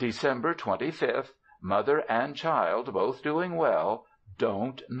 "December 25th, mother and child both doing well.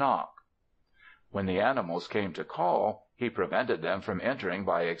 Don't knock." When the animals came to call, he prevented them from entering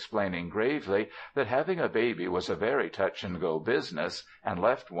by explaining gravely that having a baby was a very touch-and-go business, and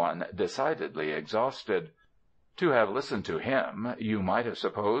left one decidedly exhausted. To have listened to him, you might have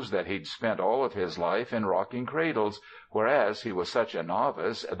supposed that he'd spent all of his life in rocking cradles, whereas he was such a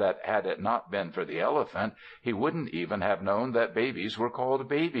novice that had it not been for the elephant, he wouldn't even have known that babies were called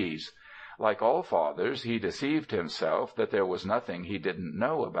babies. Like all fathers, he deceived himself that there was nothing he didn't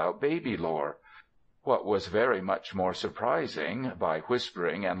know about baby lore. What was very much more surprising, by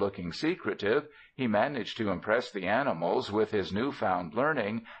whispering and looking secretive, he managed to impress the animals with his new-found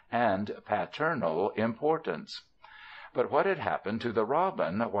learning and paternal importance. But what had happened to the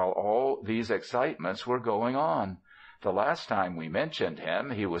robin while all these excitements were going on? The last time we mentioned him,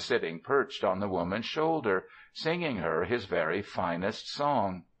 he was sitting perched on the woman's shoulder, singing her his very finest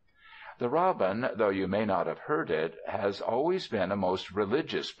song. The robin, though you may not have heard it, has always been a most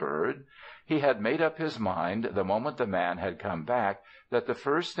religious bird. He had made up his mind, the moment the man had come back, that the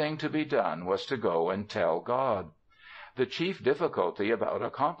first thing to be done was to go and tell God. The chief difficulty about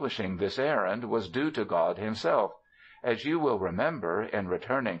accomplishing this errand was due to God himself. As you will remember, in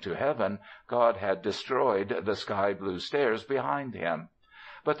returning to heaven, God had destroyed the sky-blue stairs behind him.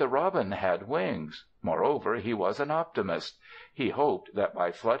 But the robin had wings. Moreover, he was an optimist. He hoped that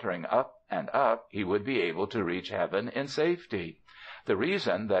by fluttering up and up he would be able to reach heaven in safety. The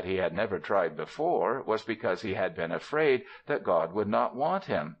reason that he had never tried before was because he had been afraid that God would not want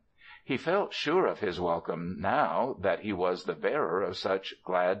him. He felt sure of his welcome now that he was the bearer of such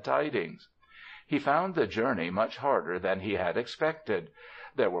glad tidings. He found the journey much harder than he had expected.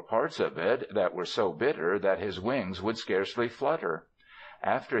 There were parts of it that were so bitter that his wings would scarcely flutter.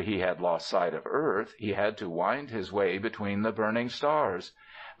 After he had lost sight of earth, he had to wind his way between the burning stars.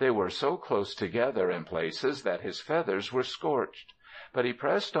 They were so close together in places that his feathers were scorched. But he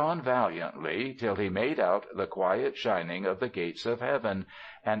pressed on valiantly till he made out the quiet shining of the gates of heaven,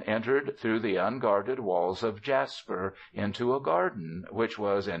 and entered through the unguarded walls of jasper into a garden which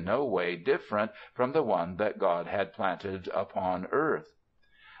was in no way different from the one that God had planted upon earth.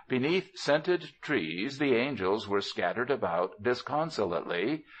 Beneath scented trees the angels were scattered about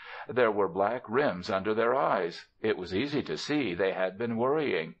disconsolately. There were black rims under their eyes. It was easy to see they had been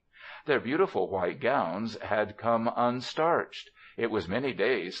worrying. Their beautiful white gowns had come unstarched. It was many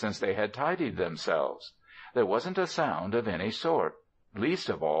days since they had tidied themselves. There wasn't a sound of any sort, least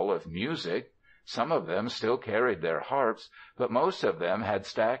of all of music. Some of them still carried their harps, but most of them had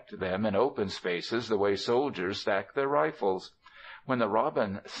stacked them in open spaces the way soldiers stack their rifles. When the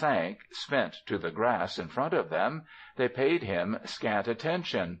robin sank, spent, to the grass in front of them, they paid him scant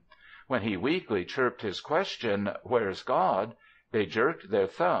attention. When he weakly chirped his question, "Where's God?" they jerked their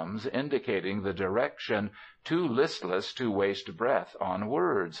thumbs, indicating the direction, too listless to waste breath on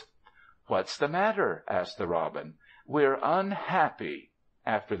words. "What's the matter?" asked the robin. "We're unhappy."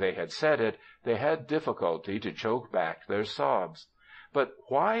 After they had said it, they had difficulty to choke back their sobs. "But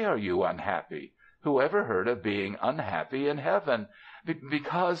why are you unhappy? Who ever heard of being unhappy in heaven?"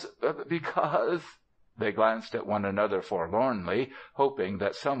 Because... They glanced at one another forlornly, hoping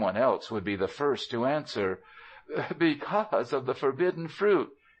that someone else would be the first to answer. "Because of the forbidden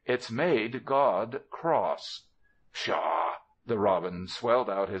fruit. It's made God cross." "Pshaw!" The robin swelled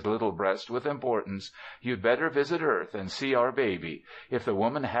out his little breast with importance. "You'd better visit Earth and see our baby. If the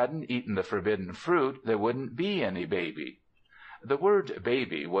woman hadn't eaten the forbidden fruit, there wouldn't be any baby." The word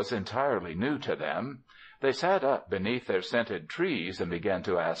baby was entirely new to them. They sat up beneath their scented trees and began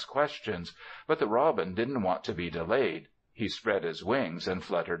to ask questions, but the robin didn't want to be delayed. He spread his wings and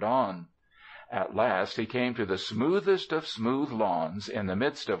fluttered on. At last he came to the smoothest of smooth lawns, in the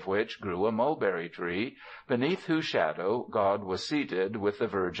midst of which grew a mulberry tree, beneath whose shadow God was seated with the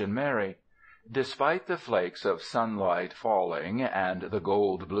Virgin Mary. Despite the flakes of sunlight falling and the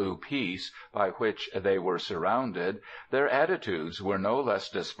gold-blue peace by which they were surrounded, their attitudes were no less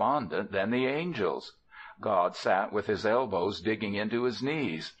despondent than the angels'. God sat with his elbows digging into his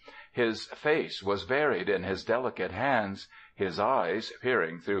knees. His face was buried in his delicate hands. His eyes,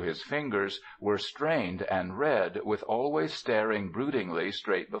 peering through his fingers, were strained and red, with always staring broodingly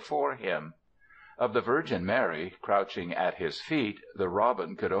straight before him. Of the Virgin Mary, crouching at his feet, the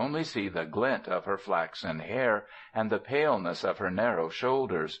robin could only see the glint of her flaxen hair and the paleness of her narrow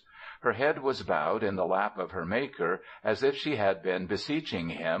shoulders. Her head was bowed in the lap of her Maker, as if she had been beseeching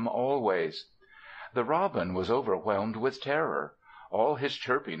him always. The robin was overwhelmed with terror. All his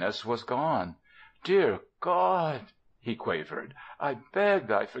chirpiness was gone. "Dear God," he quavered, "I beg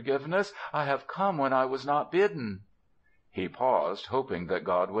thy forgiveness. I have come when I was not bidden." He paused, hoping that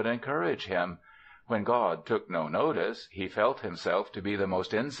God would encourage him. When God took no notice, he felt himself to be the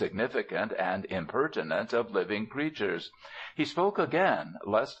most insignificant and impertinent of living creatures. He spoke again,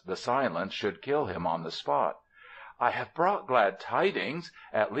 lest the silence should kill him on the spot. "I have brought glad tidings.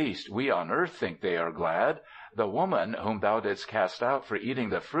 At least we on earth think they are glad. The woman whom thou didst cast out for eating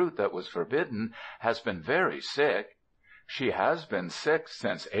the fruit that was forbidden has been very sick." "She has been sick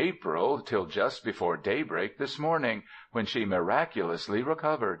since April, till just before daybreak this morning, when she miraculously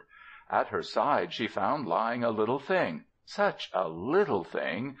recovered. At her side she found lying a little thing, such a little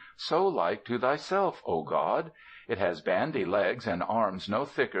thing, so like to thyself, O God. It has bandy legs and arms no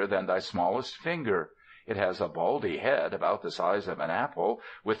thicker than thy smallest finger. It has a baldy head about the size of an apple,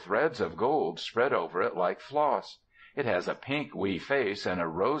 with threads of gold spread over it like floss. It has a pink wee face and a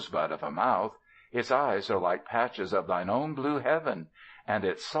rosebud of a mouth. Its eyes are like patches of thine own blue heaven, and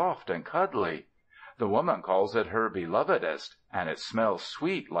it's soft and cuddly. The woman calls it her belovedest, and it smells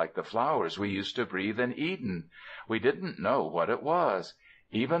sweet like the flowers we used to breathe in Eden. We didn't know what it was.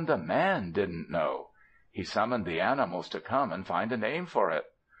 Even the man didn't know. He summoned the animals to come and find a name for it.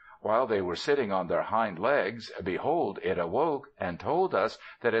 While they were sitting on their hind legs, behold, it awoke and told us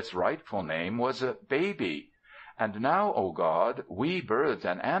that its rightful name was Baby. And now, O God, we birds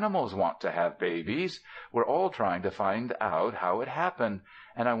and animals want to have babies. We're all trying to find out how it happened,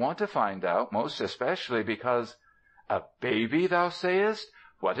 and I want to find out most especially because—" "A baby, thou sayest?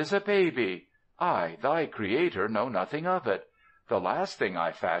 What is a baby? I, thy Creator, know nothing of it. The last thing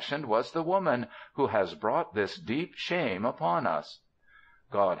I fashioned was the woman, who has brought this deep shame upon us."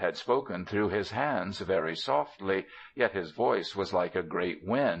 God had spoken through His hands very softly, yet His voice was like a great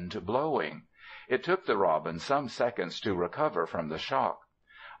wind blowing. It took the robin some seconds to recover from the shock.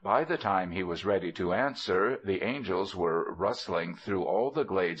 By the time he was ready to answer, the angels were rustling through all the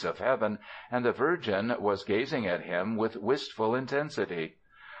glades of heaven, and the Virgin was gazing at him with wistful intensity.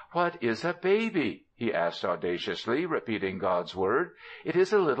 "What is a baby?" he asked audaciously, repeating God's word. "It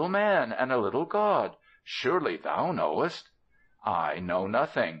is a little man and a little God. Surely thou knowest." "I know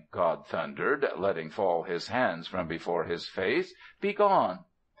nothing," God thundered, letting fall His hands from before His face. "Begone!"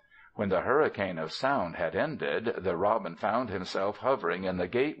 When the hurricane of sound had ended, the robin found himself hovering in the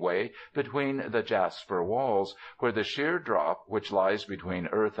gateway between the jasper walls, where the sheer drop which lies between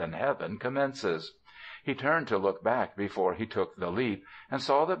earth and heaven commences. He turned to look back before he took the leap, and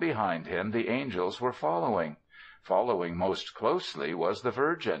saw that behind him the angels were following. Following most closely was the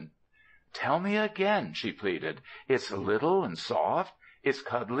Virgin. "Tell me again," she pleaded. "It's little and soft. It's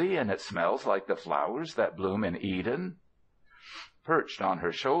cuddly, and it smells like the flowers that bloom in Eden." Perched on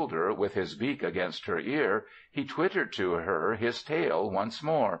her shoulder, with his beak against her ear, he twittered to her his tale once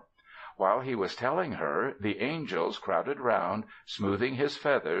more. While he was telling her, the angels crowded round, smoothing his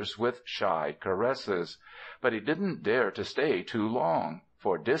feathers with shy caresses. But he didn't dare to stay too long,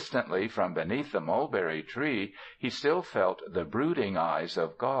 for distantly from beneath the mulberry tree he still felt the brooding eyes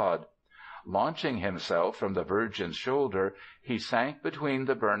of God. Launching himself from the Virgin's shoulder, he sank between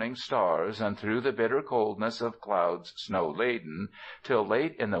the burning stars and through the bitter coldness of clouds snow-laden, till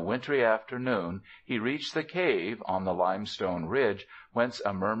late in the wintry afternoon he reached the cave on the limestone ridge whence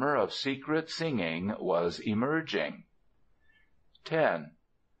a murmur of secret singing was emerging. 10.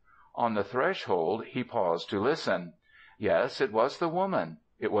 On the threshold he paused to listen. Yes, it was the woman.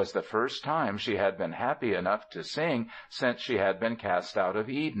 It was the first time she had been happy enough to sing since she had been cast out of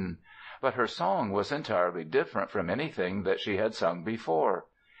Eden. But her song was entirely different from anything that she had sung before.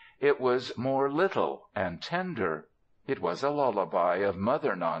 It was more little and tender. It was a lullaby of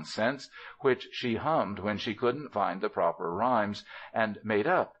mother nonsense, which she hummed when she couldn't find the proper rhymes, and made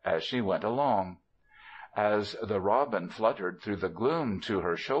up as she went along. As the robin fluttered through the gloom to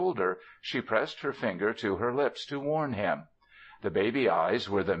her shoulder, she pressed her finger to her lips to warn him. The baby eyes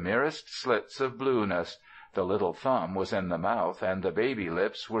were the merest slits of blueness. The little thumb was in the mouth, and the baby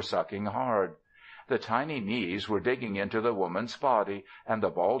lips were sucking hard. The tiny knees were digging into the woman's body, and the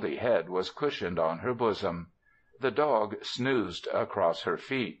baldy head was cushioned on her bosom. The dog snoozed across her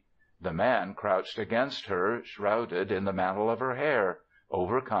feet. The man crouched against her, shrouded in the mantle of her hair,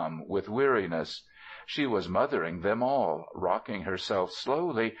 overcome with weariness. She was mothering them all, rocking herself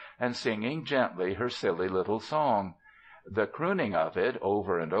slowly and singing gently her silly little song. The crooning of it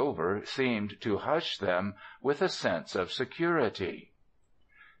over and over seemed to hush them with a sense of security.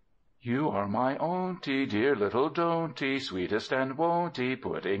 "You are my ownty, dear little don'ty, sweetest and won'ty,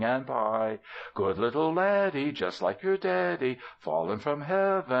 pudding and pie. Good little laddie, just like your daddy, fallen from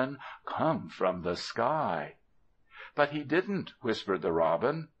heaven, come from the sky." "But he didn't," whispered the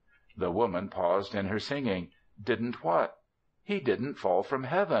robin. The woman paused in her singing. "Didn't what?" "He didn't fall from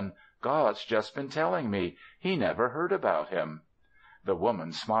heaven. God's just been telling me. He never heard about him." The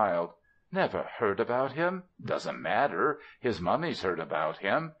woman smiled. "Never heard about him? Doesn't matter. His mummy's heard about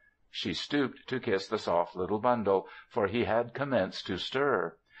him." She stooped to kiss the soft little bundle, for he had commenced to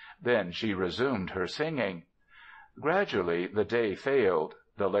stir. Then she resumed her singing. Gradually the day failed.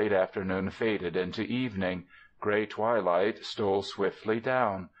 The late afternoon faded into evening. Gray twilight stole swiftly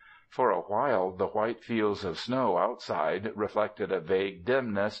down. For a while the white fields of snow outside reflected a vague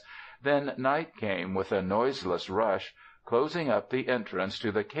dimness. Then night came with a noiseless rush, closing up the entrance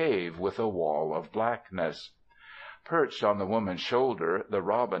to the cave with a wall of blackness. Perched on the woman's shoulder, the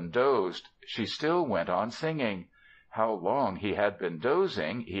robin dozed. She still went on singing. How long he had been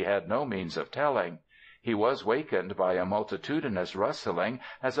dozing he had no means of telling. He was wakened by a multitudinous rustling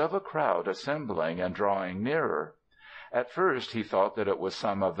as of a crowd assembling and drawing nearer. At first he thought that it was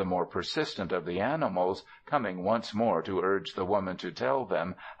some of the more persistent of the animals, coming once more to urge the woman to tell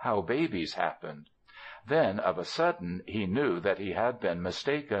them how babies happened. Then, of a sudden, he knew that he had been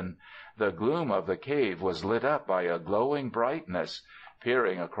mistaken. The gloom of the cave was lit up by a glowing brightness.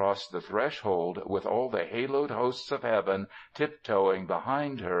 Peering across the threshold, with all the haloed hosts of heaven tiptoeing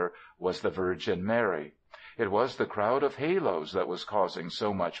behind her, was the Virgin Mary. It was the crowd of halos that was causing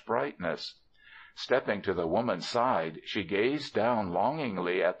so much brightness. Stepping to the woman's side, she gazed down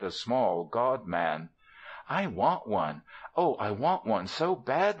longingly at the small God-man. "I want one. Oh, I want one so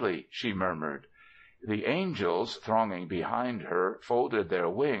badly," she murmured. The angels, thronging behind her, folded their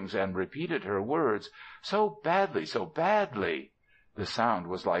wings and repeated her words, "So badly, so badly." The sound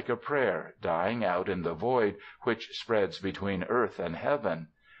was like a prayer, dying out in the void which spreads between earth and heaven.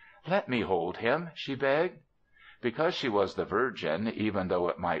 "Let me hold him," she begged. Because she was the Virgin, even though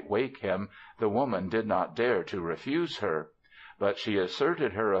it might wake him, the woman did not dare to refuse her. But she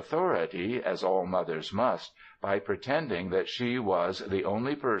asserted her authority, as all mothers must, by pretending that she was the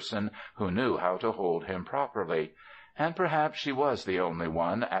only person who knew how to hold him properly. And perhaps she was the only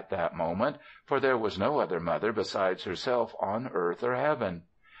one at that moment, for there was no other mother besides herself on earth or heaven.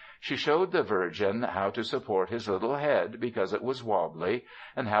 She showed the Virgin how to support his little head because it was wobbly,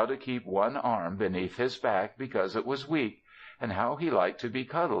 and how to keep one arm beneath his back because it was weak, and how he liked to be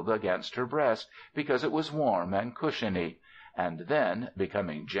cuddled against her breast because it was warm and cushiony. And then,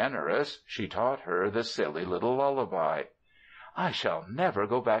 becoming generous, she taught her the silly little lullaby. "I shall never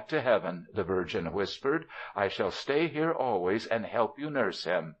go back to heaven," the Virgin whispered. "I shall stay here always and help you nurse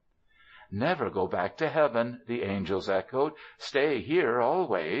him." "Never go back to heaven," the angels echoed. "Stay here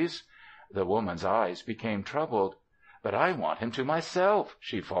always." The woman's eyes became troubled. "But I want him to myself,"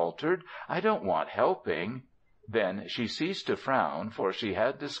 she faltered. "I don't want helping." Then she ceased to frown, for she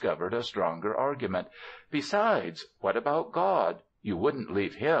had discovered a stronger argument. "Besides, what about God? You wouldn't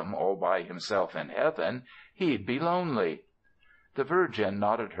leave him all by himself in heaven. He'd be lonely." The Virgin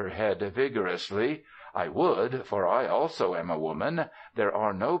nodded her head vigorously. "I would, for I also am a woman. There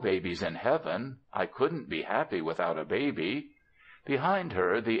are no babies in heaven. I couldn't be happy without a baby." Behind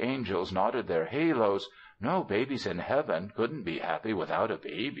her, the angels nodded their halos. No babies in heaven couldn't be happy without a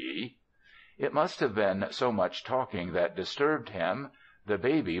baby. It must have been so much talking that disturbed him. The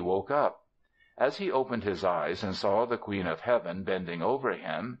baby woke up. As he opened his eyes and saw the Queen of Heaven bending over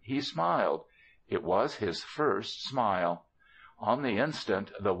him, he smiled. It was his first smile. On the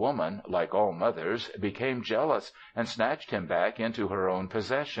instant, the woman, like all mothers, became jealous and snatched him back into her own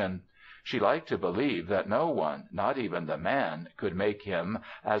possession. She liked to believe that no one, not even the man, could make him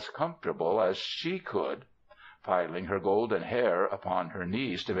as comfortable as she could. Piling her golden hair upon her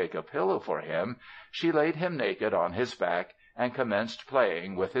knees to make a pillow for him, she laid him naked on his back and commenced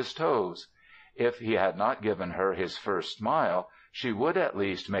playing with his toes. If he had not given her his first smile, she would at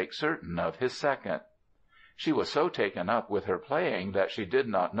least make certain of his second. She was so taken up with her playing that she did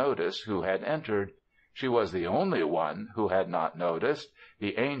not notice who had entered. She was the only one who had not noticed.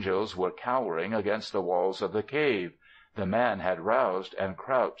 The angels were cowering against the walls of the cave. The man had roused and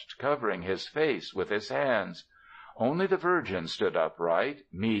crouched, covering his face with his hands. Only the Virgin stood upright,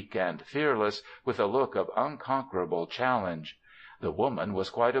 meek and fearless, with a look of unconquerable challenge. The woman was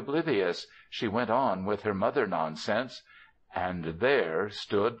quite oblivious. She went on with her mother nonsense. And there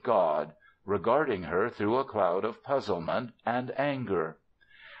stood God, regarding her through a cloud of puzzlement and anger.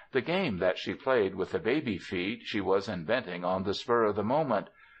 The game that she played with the baby feet she was inventing on the spur of the moment.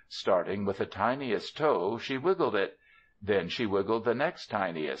 Starting with the tiniest toe, she wiggled it. Then she wiggled the next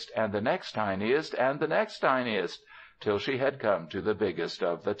tiniest, and the next tiniest, and the next tiniest, till she had come to the biggest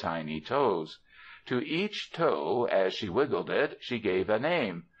of the tiny toes. To each toe, as she wiggled it, she gave a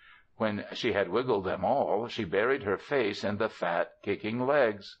name. When she had wiggled them all, she buried her face in the fat, kicking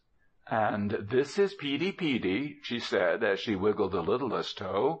legs. "And this is Petey Petey," she said as she wiggled the littlest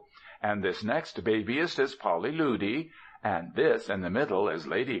toe. "And this next babiest is Polly Loody. And this in the middle is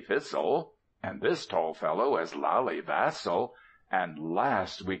Lady Fissle. And this tall fellow is Lally Vassal. And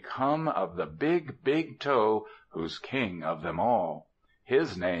last we come of the big, big toe, who's king of them all.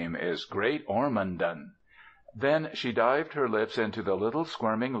 His name is Great Ormondon." Then she dived her lips into the little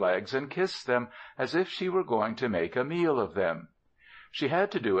squirming legs and kissed them, as if she were going to make a meal of them. She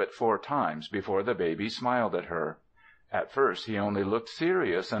had to do it 4 times before the baby smiled at her. At first he only looked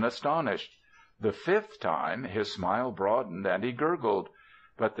serious and astonished. The 5th time his smile broadened and he gurgled.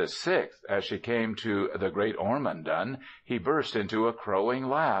 But the 6th, as she came to the Great Ormondon, he burst into a crowing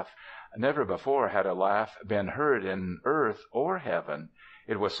laugh. Never before had a laugh been heard in earth or heaven.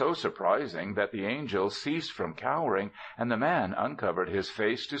 It was so surprising that the angels ceased from cowering, and the man uncovered his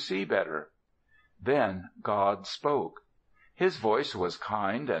face to see better. Then God spoke. His voice was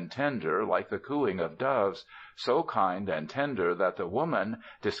kind and tender, like the cooing of doves, so kind and tender that the woman,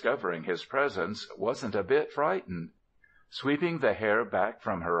 discovering his presence, wasn't a bit frightened. Sweeping the hair back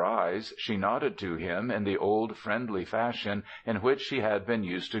from her eyes, she nodded to him in the old friendly fashion in which she had been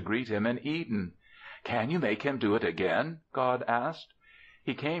used to greet him in Eden. "Can you make him do it again?" God asked.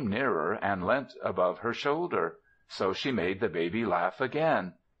 He came nearer and leant above her shoulder. So she made the baby laugh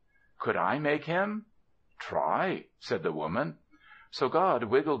again. "Could I make him?" "Try," said the woman. So God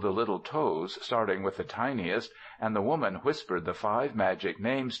wiggled the little toes, starting with the tiniest, and the woman whispered the 5 magic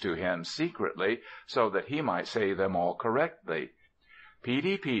names to him secretly so that he might say them all correctly.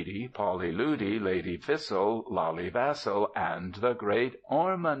 Peedy Peedy, Polly Loody, Lady Thistle, Lolly Vassal, and the Great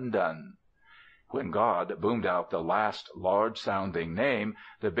Ormondon. When God boomed out the last large-sounding name,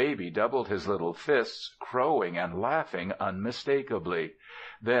 the baby doubled his little fists, crowing and laughing unmistakably.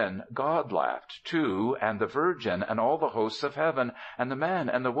 Then God laughed, too, and the Virgin, and all the hosts of heaven, and the man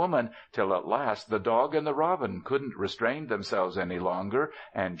and the woman, till at last the dog and the robin couldn't restrain themselves any longer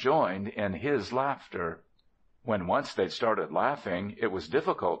and joined in his laughter. When once they'd started laughing, it was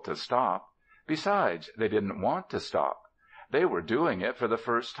difficult to stop. Besides, they didn't want to stop. They were doing it for the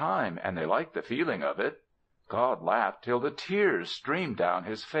first time, and they liked the feeling of it. God laughed till the tears streamed down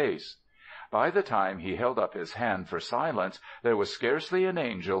his face. By the time he held up his hand for silence, there was scarcely an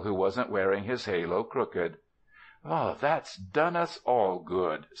angel who wasn't wearing his halo crooked. "Oh, that's done us all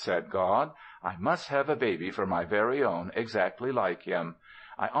good," said God. "I must have a baby for my very own, exactly like him.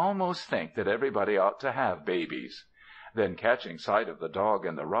 I almost think that everybody ought to have babies." Then, catching sight of the dog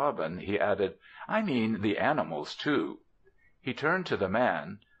and the robin, he added, "I mean the animals, too." He turned to the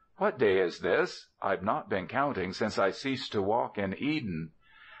man. "What day is this? I've not been counting since I ceased to walk in Eden."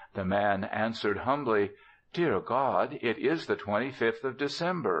 The man answered humbly, "Dear God, it is the 25th of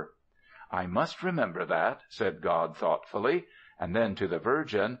December." "I must remember that," said God thoughtfully. And then to the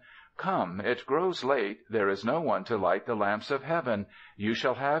Virgin, "Come, it grows late. There is no one to light the lamps of heaven. You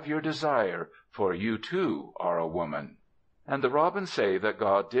shall have your desire, for you too are a woman." And the robins say that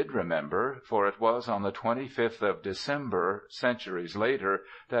God did remember, for it was on the 25th of December, centuries later,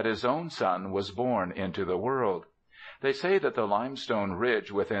 that his own son was born into the world. They say that the limestone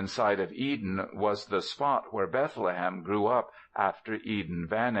ridge within sight of Eden was the spot where Bethlehem grew up after Eden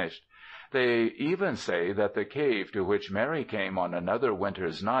vanished. They even say that the cave to which Mary came on another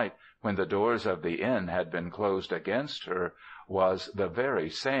winter's night, when the doors of the inn had been closed against her, was the very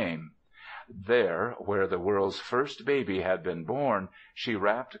same. There, where the world's first baby had been born, she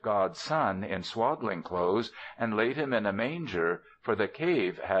wrapped God's Son in swaddling clothes and laid him in a manger, for the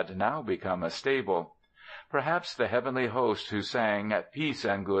cave had now become a stable. Perhaps the heavenly host who sang "Peace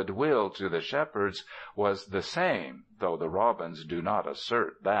and Goodwill" to the shepherds was the same, though the robins do not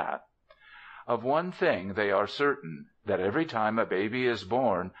assert that. Of one thing they are certain, that every time a baby is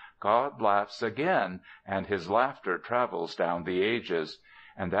born, God laughs again, and his laughter travels down the ages.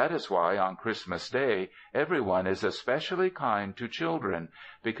 And that is why on Christmas Day everyone is especially kind to children,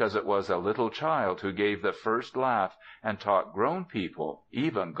 because it was a little child who gave the first laugh and taught grown people,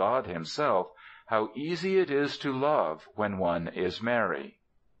 even God himself, how easy it is to love when one is merry.